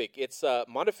specific. It's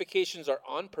modifications are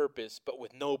on purpose, but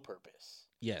with no purpose.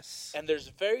 Yes. And there's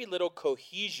very little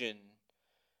cohesion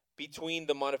between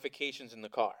the modifications in the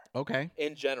car. Okay.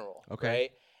 In general. Okay.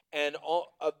 Right? And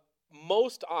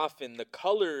most often, the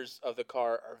colors of the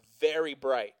car are very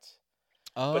bright.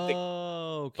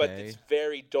 Okay. But it's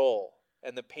very dull,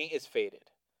 and the paint is faded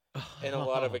in a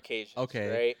lot of occasions. Okay.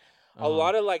 Right? A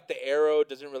lot of like the aero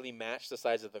doesn't really match the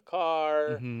size of the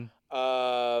car. Mm-hmm.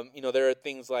 There are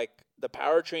things like the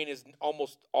powertrain is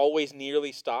almost always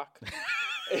nearly stock.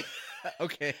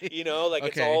 Okay.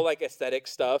 It's all like aesthetic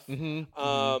stuff. Mm-hmm.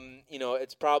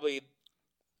 It's probably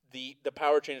the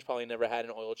powertrain has probably never had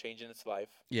an oil change in its life.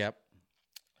 Yep.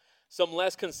 Some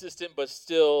less consistent but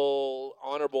still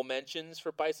honorable mentions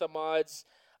for Paisa mods.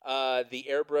 The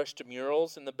airbrushed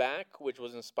murals in the back, which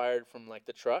was inspired from like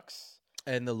the trucks.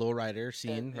 And the lowrider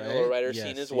scene, right? The lowrider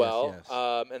scene as well. Yes.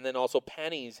 And then also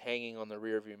panties hanging on the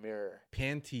rearview mirror.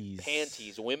 Panties.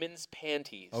 Women's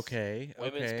panties. Okay.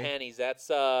 Women's okay. panties. That's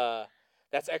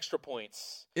extra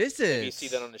points. Is it? If you see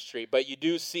that on the street, but you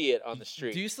do see it on the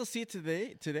street. Do you still see it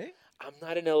today? I'm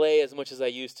not in LA as much as I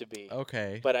used to be.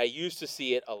 Okay. But I used to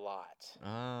see it a lot.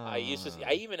 Ah. I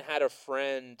even had a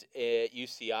friend at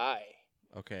UCI.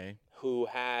 Okay. Who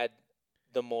had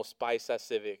the most Paisa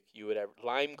Civic you would ever.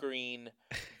 Lime green,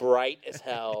 bright as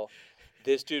hell.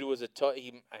 This dude was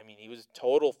he was a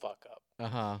total fuck up.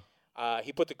 Uh-huh.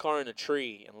 He put the car in a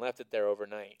tree and left it there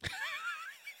overnight.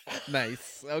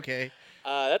 Nice. Okay.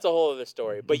 That's a whole other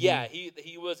story. But yeah,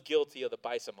 he was guilty of the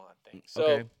Paisa mod thing. So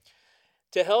okay.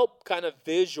 To help kind of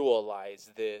visualize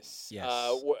this,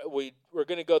 yes. we're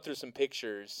going to go through some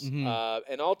pictures.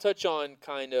 And I'll touch on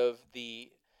kind of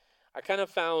I kind of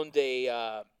found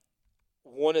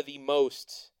one of the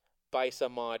most Paisa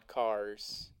mod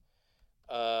cars,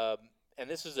 and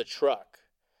this is a truck,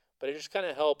 but it just kind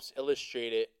of helps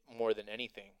illustrate it more than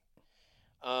anything.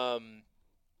 And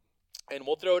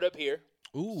we'll throw it up here,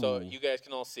 so you guys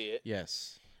can all see it.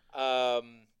 Yes.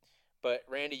 But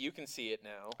Randy, you can see it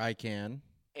now. I can.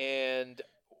 And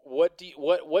what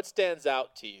stands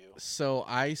out to you? So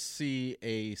I see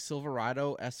a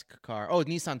Silverado-esque car. Oh,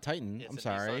 Nissan Titan. It's I'm a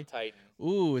sorry. Nissan Titan.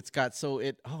 Ooh, it's got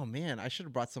oh man, I should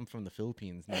have brought some from the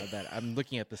Philippines now that I'm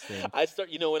looking at this thing.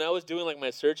 When I was doing like my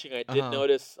searching, I did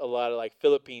notice a lot of like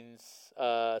Philippines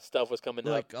stuff was coming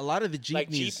up. Like a lot of the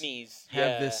Jeepneys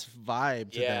have this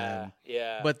vibe to them.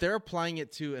 Yeah. But they're applying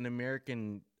it to an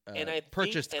American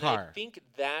purchased car. And I think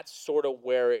that's sort of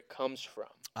where it comes from.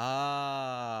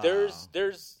 There's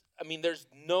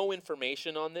no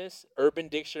information on this. Urban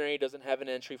Dictionary doesn't have an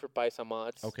entry for Paisa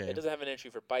mods. Okay. It doesn't have an entry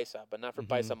for Paisa, but not for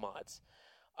Paisa mods.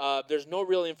 There's no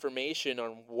real information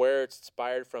on where it's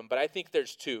inspired from, but I think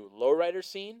there's two. Lowrider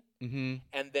scene,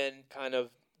 and then kind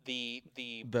of the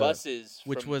buses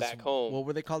from back home. What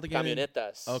were they called again?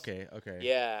 Camionetas. Okay.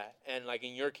 Yeah, and like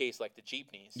in your case, like the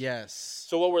Jeepneys. Yes.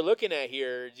 So what we're looking at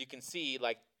here, as you can see,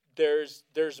 like there's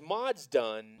mods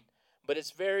done, but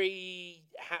it's very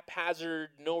haphazard,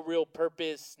 no real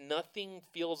purpose. Nothing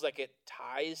feels like it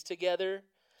ties together.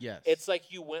 Yes. It's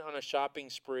like you went on a shopping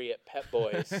spree at Pep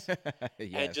Boys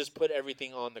and just put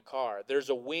everything on the car. There's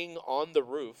a wing on the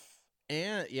roof.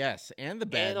 And the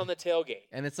bed. And on the tailgate.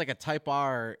 And it's like a Type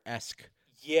R-esque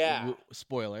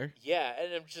spoiler. Yeah,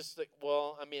 and I'm just like,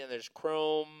 there's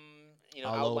chrome,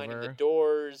 all outlining over. the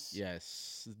doors.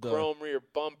 Yes. Chrome rear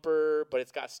bumper, but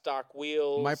it's got stock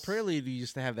wheels. My Prelude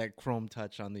used to have that chrome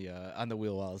touch on the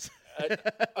wheel wells.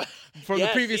 From the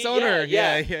previous owner.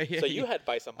 Yeah. So you had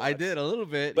Paisa mods. I did a little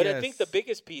bit. But I think the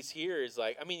biggest piece here is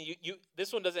like, you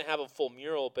this one doesn't have a full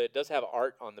mural, but it does have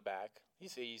art on the back. You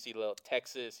see little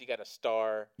Texas. You got a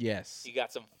star. Yes. You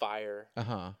got some fire.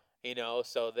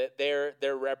 So that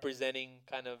they're representing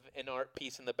kind of an art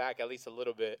piece in the back, at least a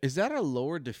little bit. Is that a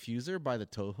lower diffuser by the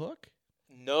tow hook?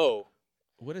 No.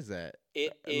 What is that?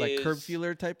 It like is curb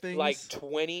feeler type things? Like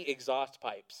 20 exhaust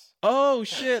pipes. Oh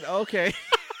shit! Okay.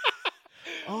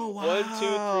 Oh wow! 1, 2, 3,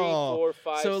 4,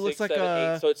 5, so it 6, looks like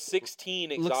 7, 8. So it's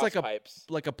 16 exhaust pipes.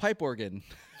 Like a pipe organ.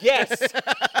 Yes.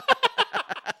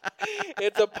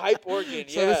 It's a pipe organ.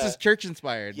 So this is church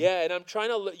inspired. Yeah, and I'm trying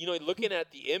to looking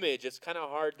at the image, it's kind of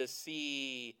hard to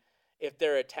see if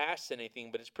they're attached to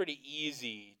anything, but it's pretty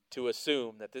easy to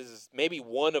assume that this is maybe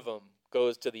one of them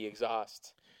goes to the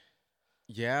exhaust.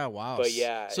 Yeah, wow. But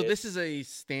yeah, so this is a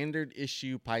standard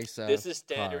issue Paisa. This is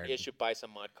standard issue Paisa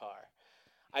mud car.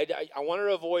 I wanted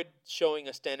to avoid showing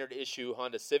a standard issue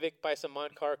Honda Civic Paisa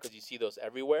mud car because you see those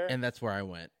everywhere. And that's where I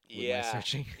went with my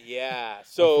searching. Yeah.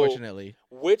 So unfortunately,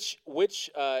 which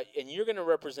and you're going to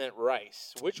represent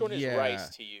Rice. Which one is Rice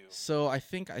to you? So I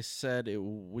think I said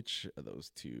which of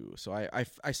those two. So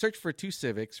I searched for two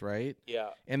Civics, right? Yeah.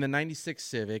 And the 96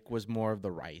 Civic was more of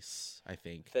the Rice, I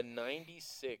think. The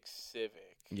 96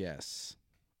 Civic. Yes.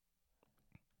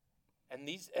 And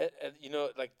these,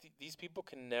 these people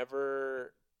can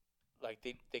never,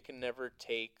 they can never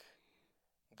take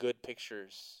good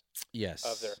pictures. Yes.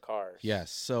 Of their cars.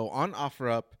 Yes. So on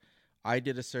OfferUp, I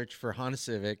did a search for Honda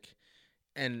Civic,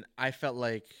 and I felt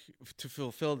like to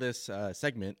fulfill this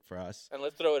segment for us. And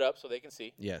let's throw it up so they can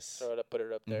see. Yes. Throw it up, put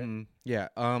it up there. Mm-hmm. Yeah.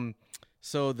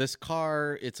 So this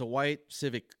car, it's a white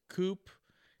Civic Coupe.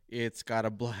 It's got a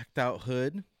blacked out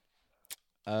hood.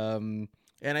 And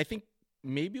I think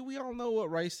maybe we all know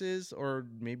what Rice is, or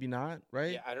maybe not,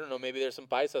 right? Yeah, I don't know. Maybe there's some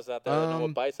Paisas out there that know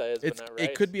what Paisa is, but not Rice.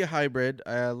 It could be a hybrid.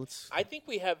 I think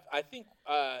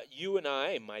you and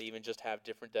I might even just have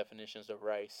different definitions of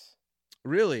Rice.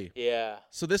 Really? Yeah.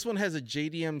 So this one has a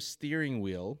JDM steering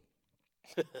wheel,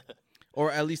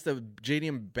 or at least a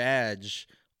JDM badge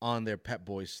on their Pep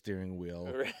Boy steering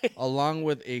wheel, right. Along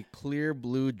with a clear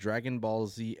blue Dragon Ball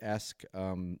Z-esque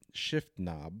shift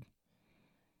knob.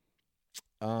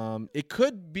 It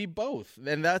could be both,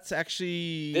 and that's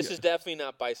actually... This is definitely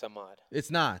not Paisa mod. It's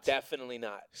not? Definitely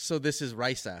not. So this is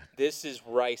Risa. This is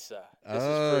Risa. This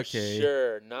is for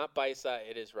sure. Not Paisa,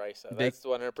 it is Risa. That's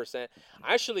 100%.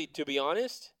 Actually, to be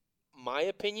honest, my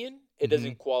opinion, it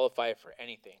doesn't qualify for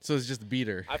anything. So it's just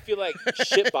beater. I feel like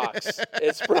shitbox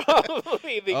is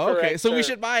probably the correct Okay, so term. we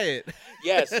should buy it.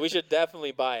 Yes, we should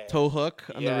definitely buy it. Tow hook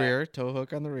on the rear. Tow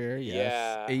hook on the rear,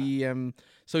 yes. Yeah. AEM...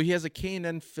 So he has a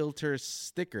K&N filter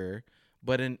sticker,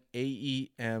 but an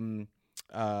AEM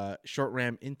short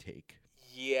ram intake.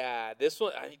 Yeah, this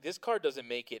car doesn't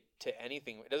make it to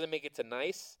anything. It doesn't make it to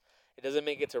nice. It doesn't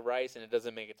make it to Rice, and it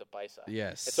doesn't make it to Paisa.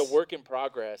 Yes, it's a work in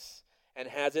progress, and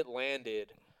hasn't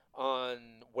landed on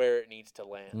where it needs to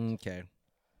land. Okay.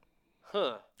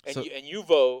 Huh? And you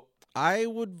vote. I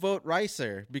would vote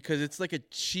Ricer because it's like a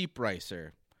cheap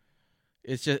Ricer.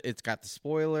 It's got the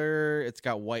spoiler. It's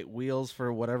got white wheels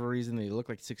for whatever reason. They look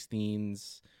like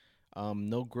 16s.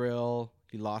 No grill.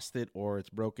 He lost it or it's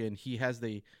broken. He has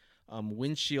the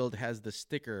windshield has the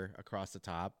sticker across the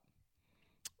top.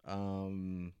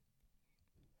 So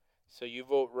you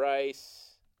vote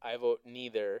Rice. I vote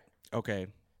neither. Okay.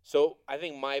 So I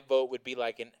think my vote would be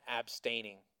like an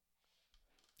abstaining.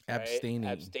 Abstaining.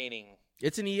 Right? Abstaining.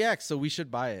 It's an EX, so we should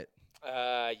buy it.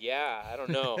 Yeah, I don't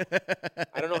know.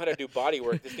 I don't know how to do body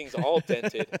work. This thing's all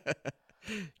dented.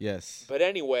 Yes. But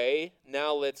anyway,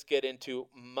 now let's get into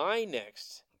my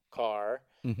next car,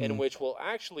 in which we'll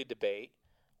actually debate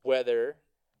whether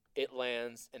it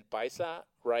lands in Paisa,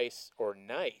 Rice, or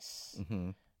Nice.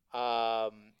 Mm-hmm.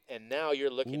 And now you're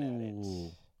looking at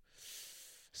it.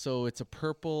 So it's a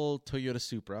purple Toyota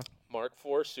Supra. Mark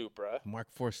IV Supra. Mark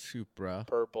IV Supra.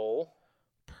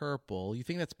 Purple. You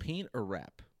think that's paint or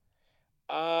wrap?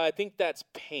 I think that's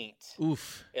paint.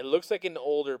 Oof. It looks like an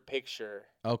older picture.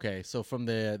 Okay, so from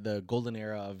the golden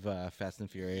era of Fast and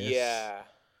Furious. Yeah.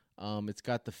 It's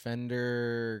got the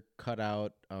fender cut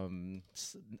out.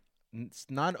 It's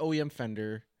not OEM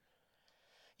fender.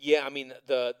 Yeah, I mean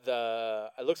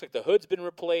it looks like the hood's been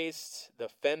replaced, the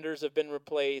fenders have been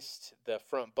replaced, the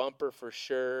front bumper for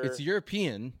sure. It's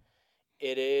European.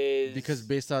 It is because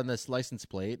based on this license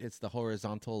plate, it's the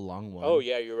horizontal long one. Oh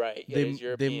yeah, you're right. It is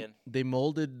European. They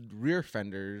molded rear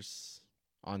fenders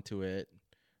onto it,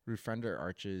 rear fender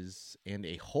arches, and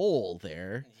a hole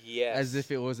there. Yes, as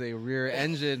if it was a rear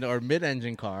engine or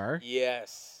mid-engine car.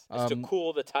 Yes, it's to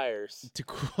cool the tires. To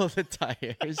cool the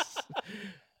tires.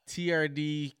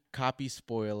 TRD copy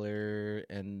spoiler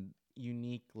and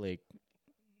unique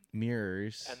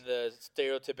mirrors. And the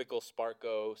stereotypical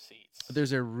Sparko seats.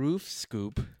 There's a roof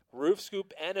scoop.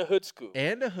 And a hood scoop.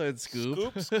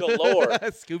 Scoops galore.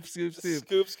 Scoop.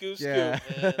 Yeah.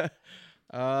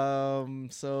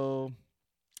 So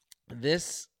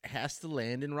this has to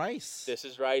land in Rice. This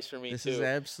is Rice for me, This too. is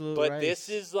absolute Rice. But this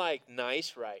is like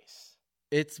nice Rice.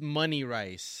 It's money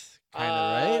Rice. Kind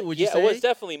of, right? Would you say? Well, it's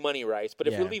definitely money Rice, but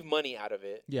if we leave money out of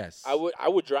it, yes, I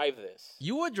would drive this.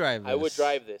 You would drive this? I would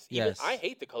drive this. Yes. I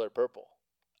hate the color purple.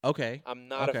 Okay. I'm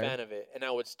not a fan of it, and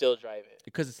I would still drive it.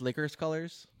 Because it's Lakers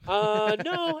colors?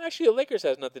 No, actually, the Lakers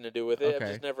has nothing to do with it. Okay.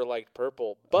 I've just never liked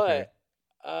purple. But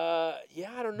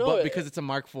Yeah, I don't know. But because it's a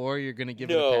Mark IV, you're gonna give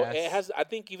it a pass. No, it has. I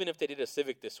think even if they did a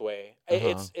Civic this way,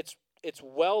 it's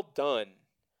well done,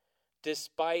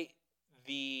 despite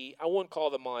I wouldn't call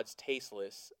the mods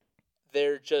tasteless.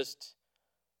 They're just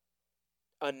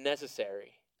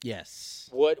unnecessary. Yes.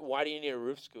 Why do you need a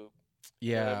roof scoop?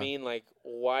 Yeah. You know what I mean? Like,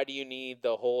 why do you need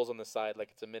the holes on the side like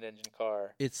it's a mid-engine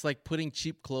car? It's like putting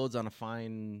cheap clothes on a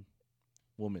fine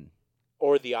woman.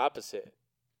 Or the opposite.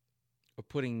 Or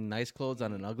putting nice clothes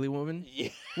on an ugly woman? Yeah.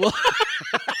 Well,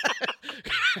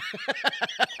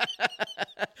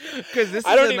 because this is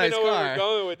I don't a even nice know car. where we're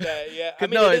going with that. Yeah. I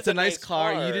mean, no, it it's is a nice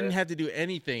car. car. You didn't have to do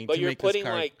anything but to you're make putting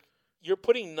this car. you're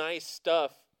putting nice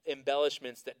stuff,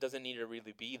 embellishments that doesn't need to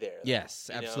really be there. Though, yes,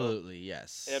 absolutely,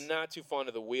 yes. And I'm not too fond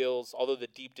of the wheels, although the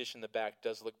deep dish in the back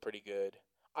does look pretty good.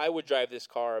 I would drive this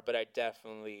car, but I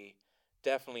definitely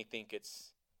think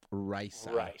it's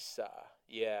Paisa.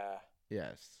 Yeah.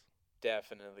 Yes.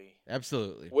 Definitely.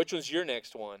 Absolutely. Which was your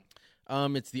next one?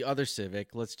 It's the other Civic.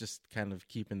 Let's just kind of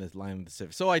keep in this line with the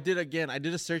Civic. So I did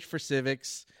a search for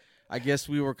Civics. I guess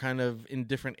we were kind of in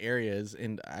different areas,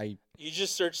 and You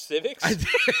just searched Civics? I did.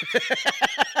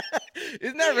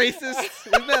 Isn't that racist?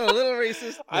 Isn't that a little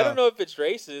racist? No. I don't know if it's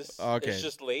racist. Okay. It's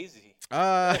just lazy.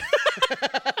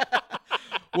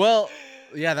 Well,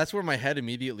 yeah, that's where my head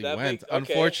immediately went. Okay.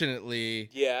 Unfortunately.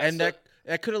 Yeah. And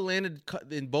that could have landed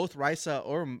in both Risa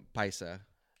or Paisa.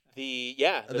 The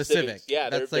Civic. Civics. Yeah,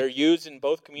 they're used in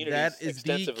both communities That is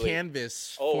extensively. the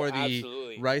canvas for the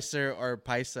absolutely. Ricer or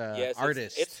Paisa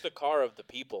artist. It's the car of the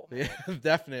people. Yeah,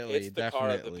 definitely. It's the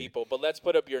car of the people. But let's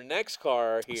put up your next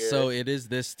car here. So it is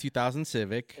this 2000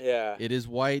 Civic. Yeah. It is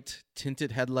white,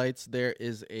 tinted headlights. There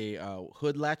is a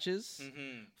hood latches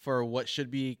for what should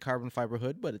be carbon fiber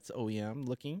hood, but it's OEM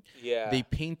looking. Yeah. They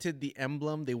painted the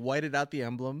emblem. They whited out the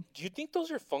emblem. Do you think those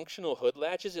are functional hood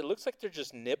latches? It looks like they're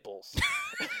just nipples.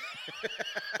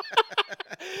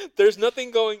 There's nothing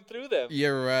going through them.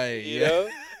 You're right. You know?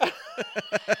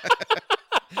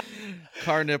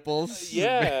 Car nipples.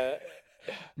 Yeah.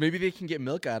 Maybe they can get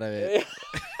milk out of it.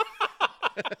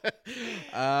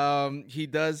 He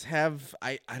does have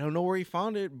I don't know where he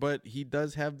found it, but he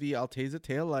does have the Alteza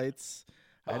taillights.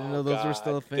 I didn't know those were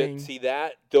still a thing. See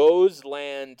that? Those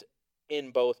land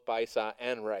in both Paisa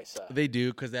and Risa. They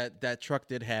do, because that truck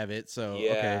did have it. So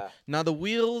yeah. Okay. Now the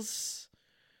wheels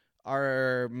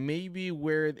are maybe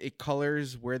where it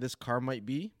colors where this car might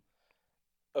be.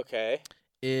 Okay.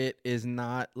 It is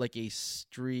not like a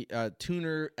street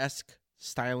tuner-esque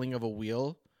styling of a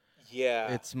wheel.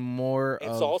 Yeah. It's more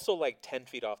It's also like 10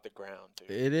 feet off the ground, dude.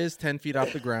 It is 10 feet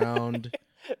off the ground.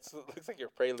 It looks like your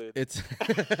Prelude. It's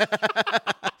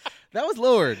that was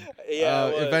lowered. Yeah,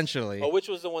 eventually. Oh, which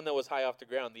was the one that was high off the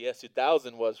ground? The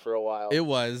S2000 was for a while. It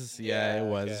was. Yeah, it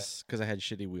was, because I had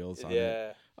shitty wheels on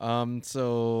it.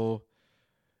 So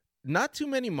not too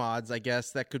many mods, I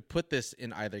guess, that could put this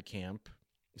in either camp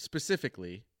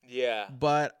specifically. Yeah.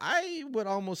 But I would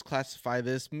almost classify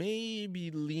this maybe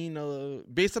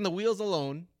based on the wheels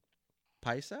alone.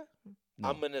 Paisa? No.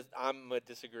 I'm gonna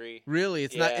disagree. Really,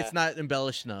 it's not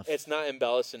embellished enough. It's not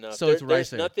embellished enough. So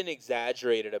there's nothing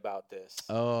exaggerated about this.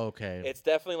 Oh, okay. It's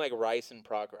definitely like rice in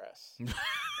progress.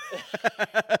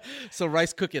 So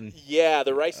rice cooking. Yeah,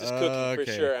 the rice is cooking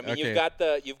for sure. I mean,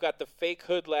 okay. you've got the fake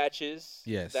hood latches.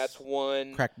 Yes, that's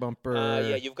one. Crack bumper.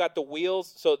 Yeah, you've got the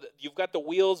wheels. So you've got the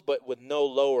wheels, but with no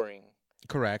lowering.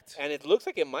 Correct. And it looks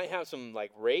like it might have some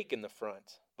like rake in the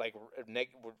front, like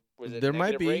was it there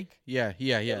might be rake? Yeah.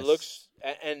 It looks,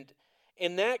 and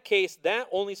in that case, that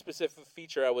only specific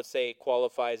feature I would say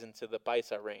qualifies into the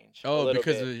Paisa range. Oh,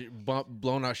 because of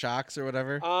blown out shocks or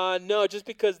whatever. No, just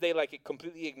because they it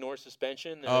completely ignore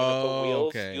suspension. And put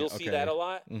wheels. Okay. You'll see that a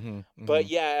lot. Mm-hmm. But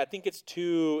yeah, I think it's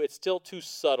still too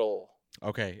subtle.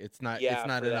 Okay, it's not Yeah,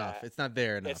 enough. that. It's not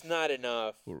there enough. It's not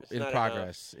enough. It's in not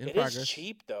progress. Enough. In progress. It is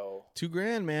cheap though.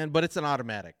 $2,000, man, but it's an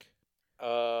automatic.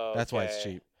 Oh, that's why it's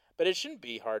cheap. But it shouldn't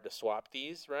be hard to swap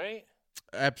these, right?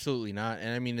 Absolutely not.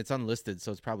 And I mean, it's unlisted,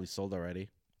 so it's probably sold already.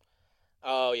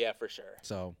 Oh yeah, for sure.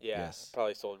 So yes,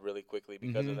 probably sold really quickly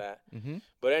because of that. Mm-hmm.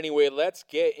 But anyway, let's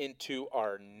get into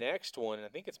our next one. I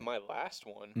think it's my last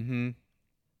one. Mm-hmm.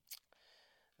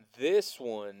 This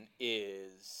one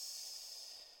is.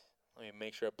 Let me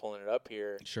make sure I'm pulling it up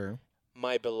here. Sure.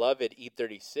 My beloved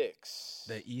E36.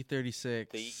 The E36.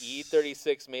 The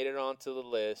E36 made it onto the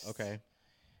list. Okay.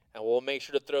 And we'll make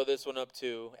sure to throw this one up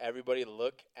too. Everybody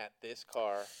look at this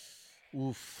car.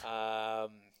 Oof.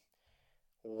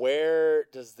 Where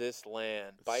does this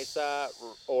land? Paisa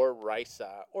or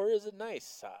Risa? Or is it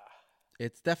nice?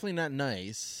 It's definitely not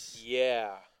nice.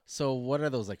 Yeah. So what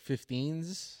are those, like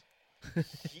 15s?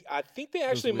 I think they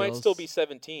actually might still be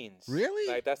 17s.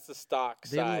 Really? Like that's the stock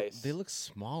size. They look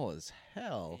small as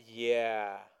hell.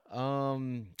 Yeah.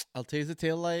 Alteza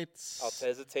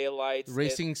taillights.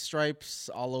 Racing stripes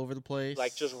all over the place.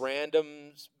 Like just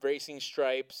random racing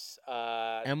stripes.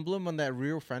 Emblem on that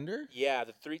rear fender? Yeah,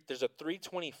 there's a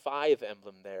 325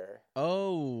 emblem there.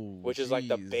 Oh, which is like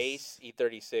the base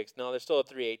E36. No, there's still a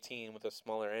 318 with a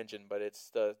smaller engine, but it's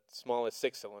the smallest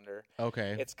 6-cylinder.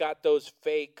 Okay. It's got those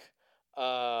fake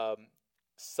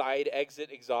side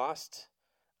exit exhaust.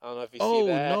 I don't know if you see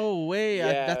that. Oh, no way.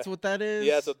 Yeah. That's what that is?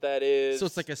 Yeah, that's what that is. So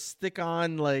it's like a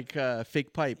stick-on, like,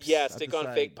 fake pipes. Yeah,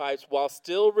 stick-on fake pipes while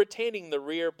still retaining the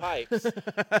rear pipes.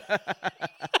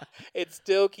 It's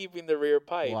still keeping the rear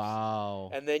pipes. Wow.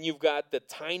 And then you've got the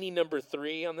tiny number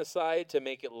 3 on the side to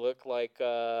make it look like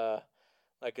a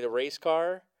race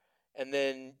car. And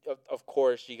then, of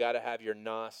course, you got to have your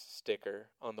NOS sticker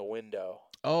on the window.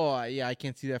 Oh, yeah, I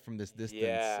can't see that from this distance.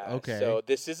 Yeah. Okay. So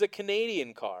this is a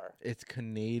Canadian car. It's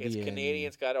Canadian. It's Canadian.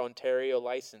 It's got Ontario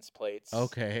license plates.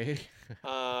 Okay.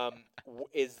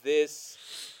 It's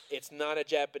not a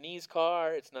Japanese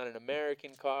car. It's not an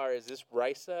American car. Is this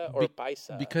Paisa or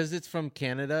Paisa? Because it's from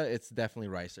Canada, it's definitely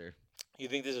Ricer. You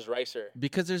think this is Ricer?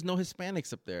 Because there's no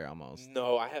Hispanics up there almost.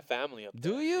 No, I have family up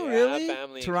there. Do you yeah, really? I have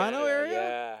family Toronto in Canada. area?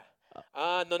 Yeah.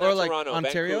 No, not or like Toronto.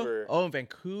 Ontario? Vancouver. Oh,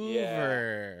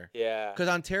 Vancouver. Yeah. Because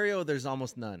Ontario, there's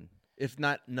almost none, if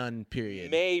not none. Period.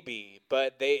 Maybe,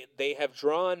 but they have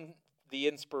drawn the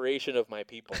inspiration of my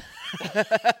people.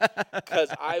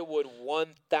 Because I would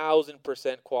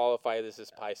 1,000% qualify this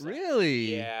as Paisa.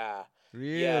 Really? Yeah.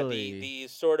 Really? Yeah. The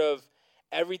sort of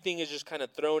everything is just kind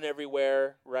of thrown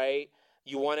everywhere, right?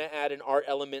 You want to add an art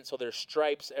element, so there's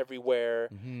stripes everywhere.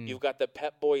 Mm-hmm. You've got the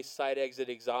Pep Boy side exit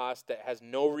exhaust that has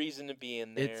no reason to be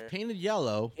in there. It's painted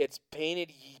yellow. It's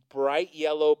painted bright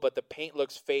yellow, but the paint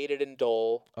looks faded and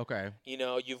dull. Okay. You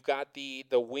know, you've got the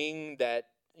wing that,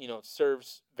 you know,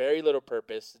 serves very little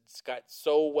purpose. It's got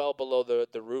so well below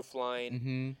the roof line.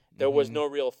 Mm-hmm. There was no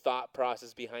real thought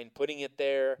process behind putting it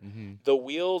there. Mm-hmm. The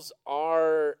wheels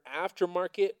are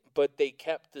aftermarket, but they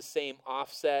kept the same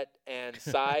offset and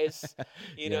size.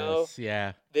 You know,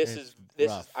 yeah. This is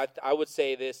I would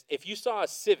say this. If you saw a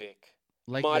Civic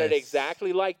modded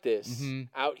exactly like this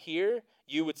out here,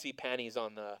 you would see panties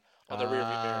on the rear view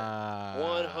mirror.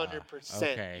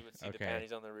 100%. You would see the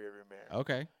panties on the rear view mirror.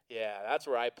 Okay. Yeah, that's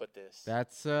where I put this.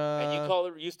 That's and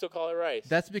you still call it Rice.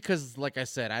 That's because, like I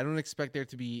said, I don't expect there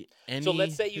to be any. So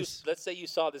let's say you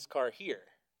saw this car here.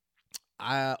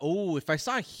 If I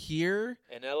saw it here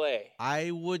in L.A.,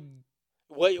 I would.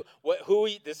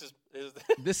 This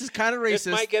is kind of racist. This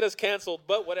might get us canceled,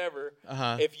 but whatever.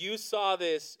 If you saw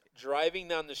this driving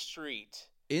down the street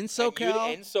in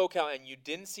SoCal, and you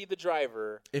didn't see the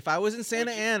driver, if I was in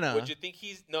Santa Ana, would you think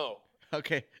he's no?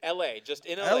 Okay. L.A. Just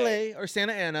in L.A. L.A. or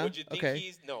Santa Ana. Would you think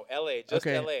he's no L.A. Just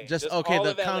L.A. Just all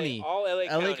the of county. LA, all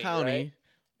L.A. County. Right?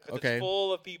 Okay. It's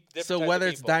full of people. So whether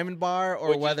it's Diamond Bar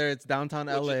or whether it's downtown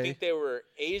L.A. Would you think they were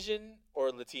Asian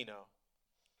or Latino?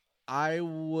 I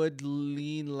would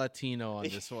lean Latino on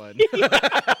this one.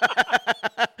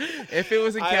 If it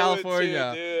was in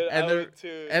California,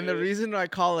 the reason I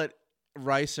call it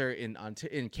Ricer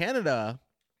in Canada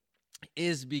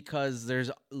is because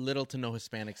there's little to no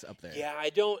Hispanics up there. Yeah, I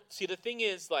don't see. The thing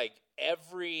is, like I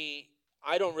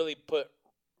don't really put.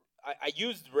 I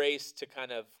used race to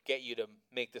kind of get you to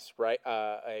make this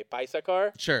a Paisa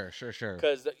car. Sure.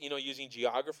 Because, using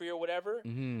geography or whatever.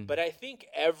 Mm-hmm. But I think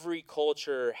every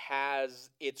culture has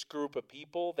its group of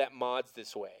people that mods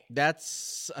this way.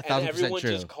 That's 1,000% true. And everyone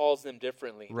just calls them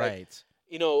differently. Right.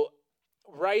 Like,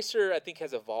 Ricer, I think,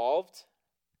 has evolved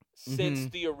since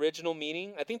the original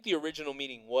meaning. I think the original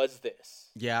meaning was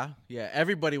this. Yeah.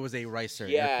 Everybody was a Ricer.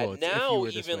 Yeah, now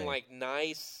even like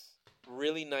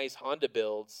really nice Honda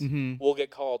builds will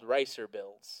get called Ricer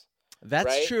builds.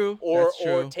 That's true. Or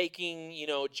taking,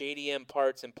 JDM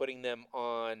parts and putting them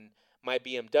on my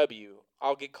BMW,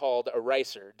 I'll get called a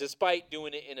Ricer, despite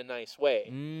doing it in a nice way.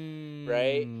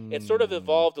 Right? It sort of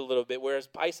evolved a little bit, whereas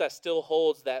Paisa still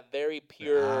holds that very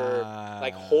pure,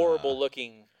 horrible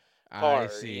looking car. I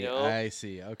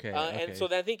see. Okay. And so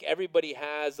I think everybody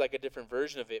has like a different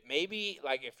version of it. Maybe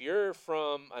like if you're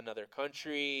from another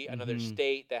country, another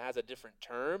state that has a different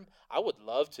term, I would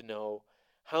love to know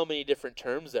how many different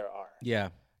terms there are. Yeah.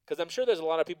 Because I'm sure there's a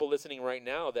lot of people listening right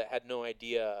now that had no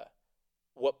idea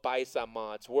what Paisa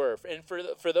mods were. And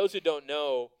for those who don't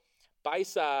know,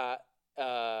 Paisa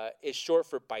is short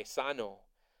for paisano,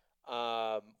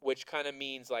 which kind of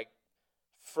means like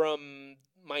from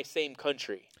my same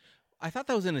country. I thought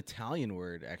that was an Italian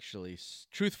word, actually.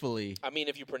 Truthfully. I mean,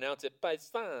 if you pronounce it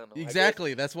paisano.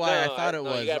 Exactly. That's why I thought it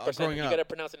was growing up. You got to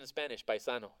pronounce it in Spanish,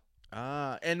 paisano.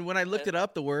 And when I looked it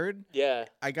up, the word,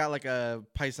 I got like a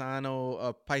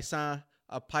Paisa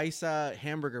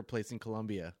hamburger place in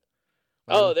Colombia.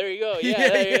 Oh, there you go. Yeah,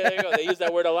 there you go. They use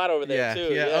that word a lot over there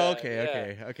too. Yeah.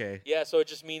 Yeah. Okay. Yeah, so it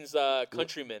just means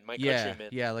countryman, countryman.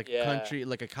 Yeah, like country,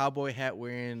 like a cowboy hat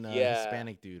wearing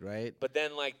Hispanic dude, right? But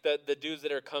then like the dudes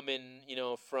that are coming,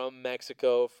 from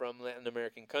Mexico, from Latin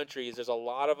American countries, there's a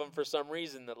lot of them for some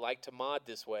reason that like to mod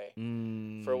this way.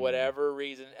 For whatever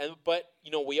reason. But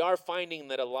we are finding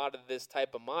that a lot of this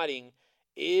type of modding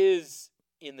is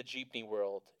in the Jeepney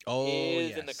world.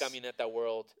 In the camioneta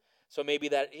world. So maybe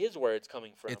that is where it's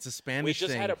coming from. It's a Spanish thing.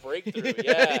 We just had a breakthrough.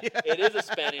 Yeah, it is a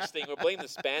Spanish thing. We're blaming the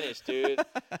Spanish, dude.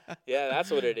 Yeah, that's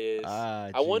what it is.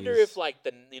 I wonder if like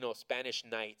the Spanish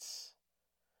Knights.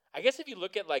 I guess if you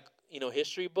look at like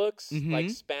history books, like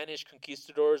Spanish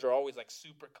conquistadors are always like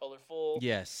super colorful.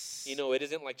 Yes. It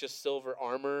isn't like just silver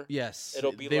armor. Yes.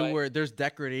 It'll be there's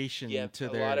decoration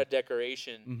to a lot of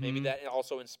decoration. Maybe that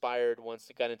also inspired once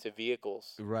it got into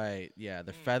vehicles. Right. Yeah.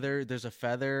 The feather. There's a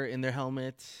feather in their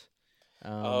helmet.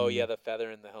 The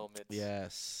feather in the helmets.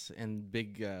 Yes, and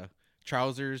big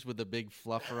trousers with a big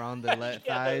fluff around the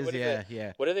thighs.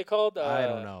 Yeah. What are they called? I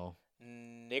don't know.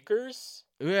 Knickers?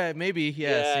 Yeah, maybe.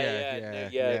 Yes.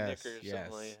 Knickers.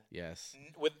 Something like that. Yes.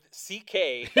 With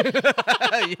CK.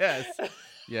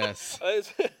 Yes.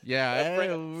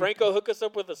 Franco, hook us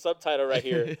up with a subtitle right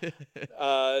here,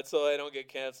 so I don't get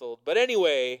canceled. But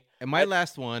anyway, and my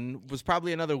last one was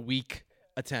probably another weak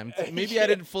attempt. Maybe I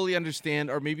didn't fully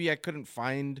understand, or maybe I couldn't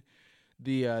find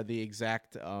the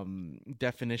exact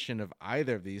definition of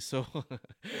either of these. So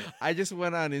I just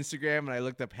went on Instagram and I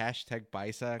looked up hashtag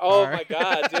Paisa car. Oh my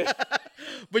god, dude.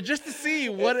 But just to see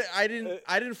what I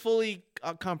didn't fully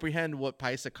comprehend what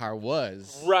Paisa car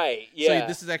was. Right. Yeah. So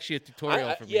this is actually a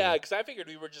tutorial for me. Yeah, because I figured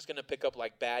we were just gonna pick up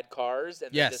like bad cars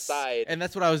and then decide. And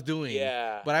that's what I was doing.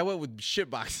 Yeah. But I went with shit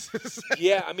boxes.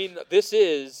 Yeah. I mean,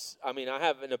 I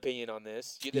have an opinion on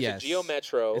this. It's a Geo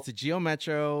Metro. It's a Geo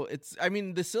Metro.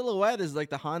 The silhouette is like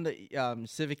the Honda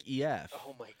Civic EF.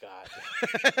 Oh my god.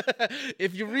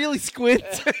 If you really squint.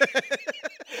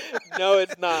 No,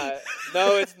 it's not.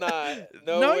 No,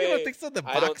 way. You don't think so? The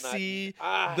boxy,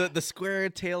 the square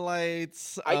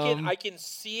taillights. I can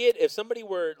see it if somebody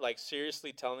were like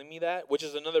seriously telling me that, which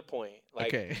is another point.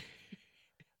 Like, okay.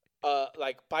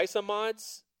 Like Paisa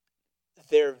mods,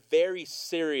 they're very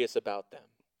serious about them.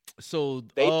 So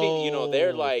they think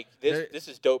they're like this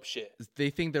is dope shit. They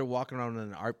think they're walking around in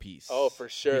an art piece. Oh, for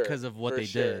sure, because of what they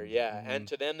did. Yeah, and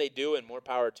to them they do, and more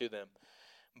power to them.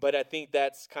 But I think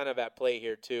that's kind of at play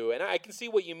here too, and I can see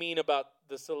what you mean about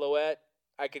the silhouette.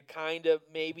 I could kind of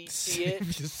maybe see it.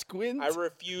 If you squint. I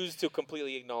refuse to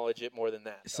completely acknowledge it more than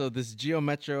that. So this Geo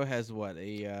Metro has what?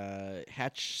 A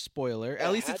hatch spoiler.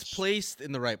 At least it's placed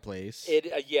in the right place.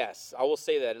 Yes, I will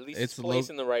say that. At least it's placed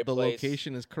in the right place. The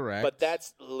location is correct. But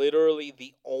that's literally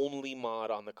the only mod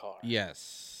on the car.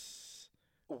 Yes.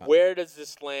 Where does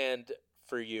this land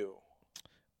for you?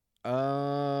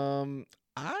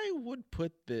 I would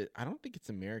put I don't think it's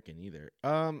American either.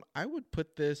 I would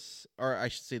put this, or I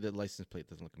should say the license plate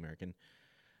doesn't look American.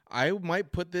 I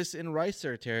might put this in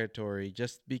Ricer territory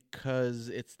just because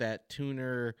it's that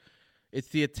tuner. It's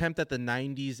the attempt at the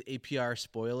 90s APR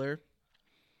spoiler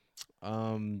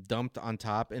dumped on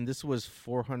top. And this was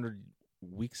 400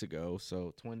 weeks ago,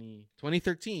 so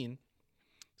 2013.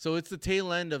 So it's the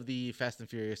tail end of the Fast and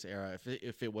Furious era,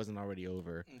 if it wasn't already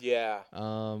over. Yeah.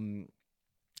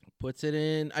 Puts it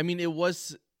in. I mean, it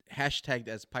was hashtagged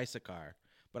as Paisa car,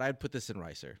 but I'd put this in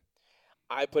Ricer.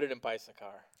 I put it in Paisa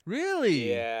car. Really?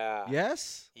 Yeah.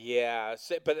 Yes? Yeah.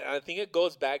 So, but I think it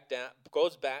goes back to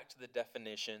the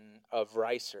definition of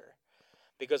Ricer.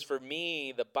 Because for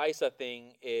me, the Paisa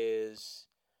thing is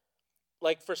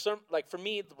for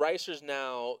me, Ricers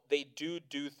now, they do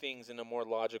things in a more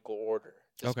logical order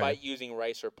despite using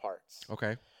Ricer parts.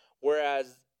 Okay.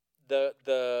 Whereas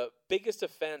the biggest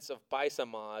offense of Paisa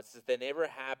mods is they never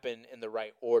happen in the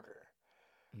right order,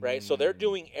 right? So they're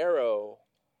doing aero,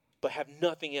 but have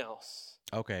nothing else.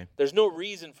 Okay. There's no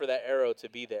reason for that aero to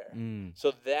be there.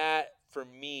 So that, for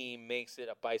me, makes it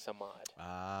a Paisa mod.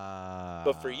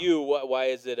 But for you, why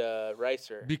is it a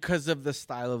Ricer? Because of the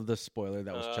style of the spoiler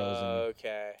that was chosen.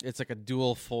 Okay. It's like a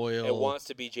dual foil. It wants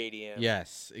to be JDM.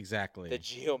 Yes, exactly. The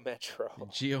Geo Metro.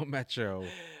 Geo Metro.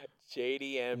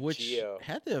 JDM Which Geo.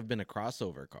 Had to have been a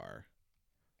crossover car.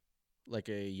 Like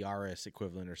a Yaris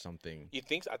equivalent or something. You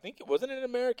think? I think it wasn't an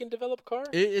American developed car.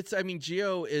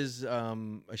 Geo is a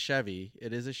Chevy.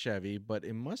 It is a Chevy, but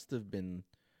it must have been.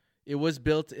 It was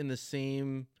built in the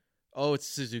same. Oh, it's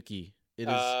Suzuki. It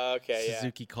is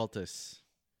Suzuki Cultus.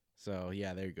 So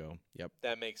yeah, there you go. Yep,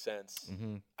 that makes sense.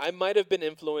 Mm-hmm. I might have been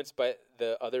influenced by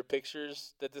the other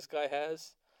pictures that this guy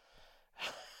has.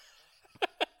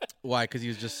 Why? Because he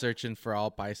was just searching for all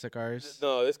Paisa cars?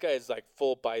 No, this guy is like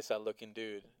full Paisa looking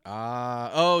dude.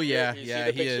 Oh yeah, he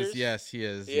is. Yes, he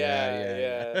is.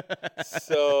 Yeah.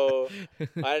 So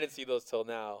I didn't see those till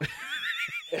now.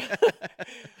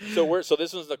 So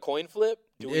this one's the coin flip.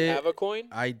 Do we have a coin?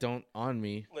 I don't on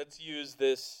me. Let's use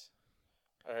this.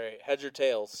 All right, heads or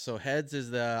tails? So heads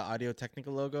is the Audio Technica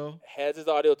logo? Heads is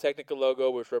the Audio Technica logo,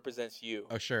 which represents you.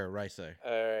 Oh, sure, right, sir.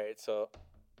 All right, so...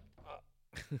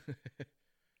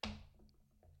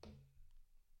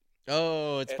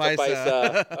 Oh, it's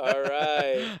Paisa. All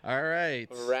right. All right.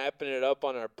 Wrapping it up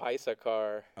on our Paisa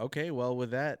car. Okay, well, with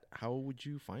that, how would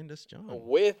you find us, John?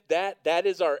 With that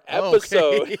is our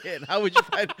episode. Okay. And how would you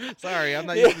find... Sorry, I'm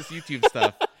not using this YouTube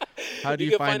stuff. How do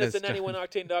you find us? You can find us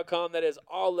at 91octane.com. That is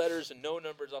all letters and no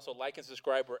numbers. Also, like and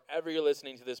subscribe wherever you're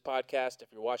listening to this podcast. If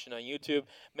you're watching on YouTube,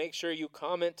 make sure you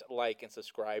comment, like, and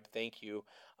subscribe. Thank you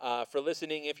for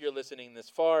listening. If you're listening this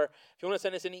far, if you want to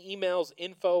send us any emails,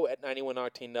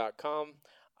 info@91octane.com.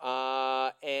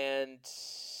 And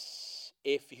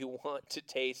if you want to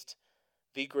taste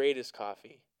the greatest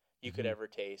coffee you could ever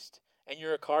taste, and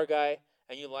you're a car guy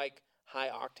and you like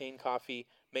high-octane coffee,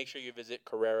 make sure you visit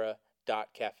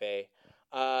Carrera.cafe.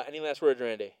 Any last words,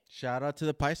 Randy? Shout out to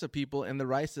the Paisa people and the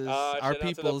Rices. Our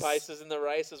peoples. Shout out to the Paisas and the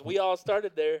Rices. We all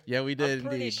started there. Yeah, we did. I'm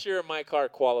pretty indeed. sure my car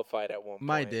qualified at one point.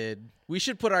 Mine did. We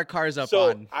should put our cars up So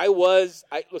on.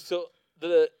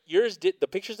 the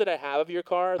pictures that I have of your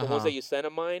car, the ones that you sent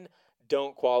of mine,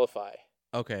 don't qualify.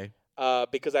 Okay.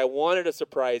 Because I wanted to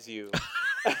surprise you.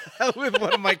 With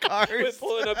one of my cars. With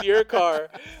pulling up your car,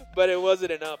 but it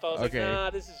wasn't enough. I was like, nah,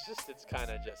 it's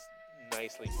kind of just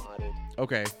nicely modded.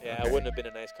 Okay. Yeah, okay. It wouldn't have been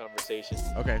a nice conversation.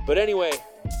 Okay. But anyway,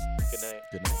 good night.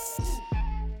 Good night.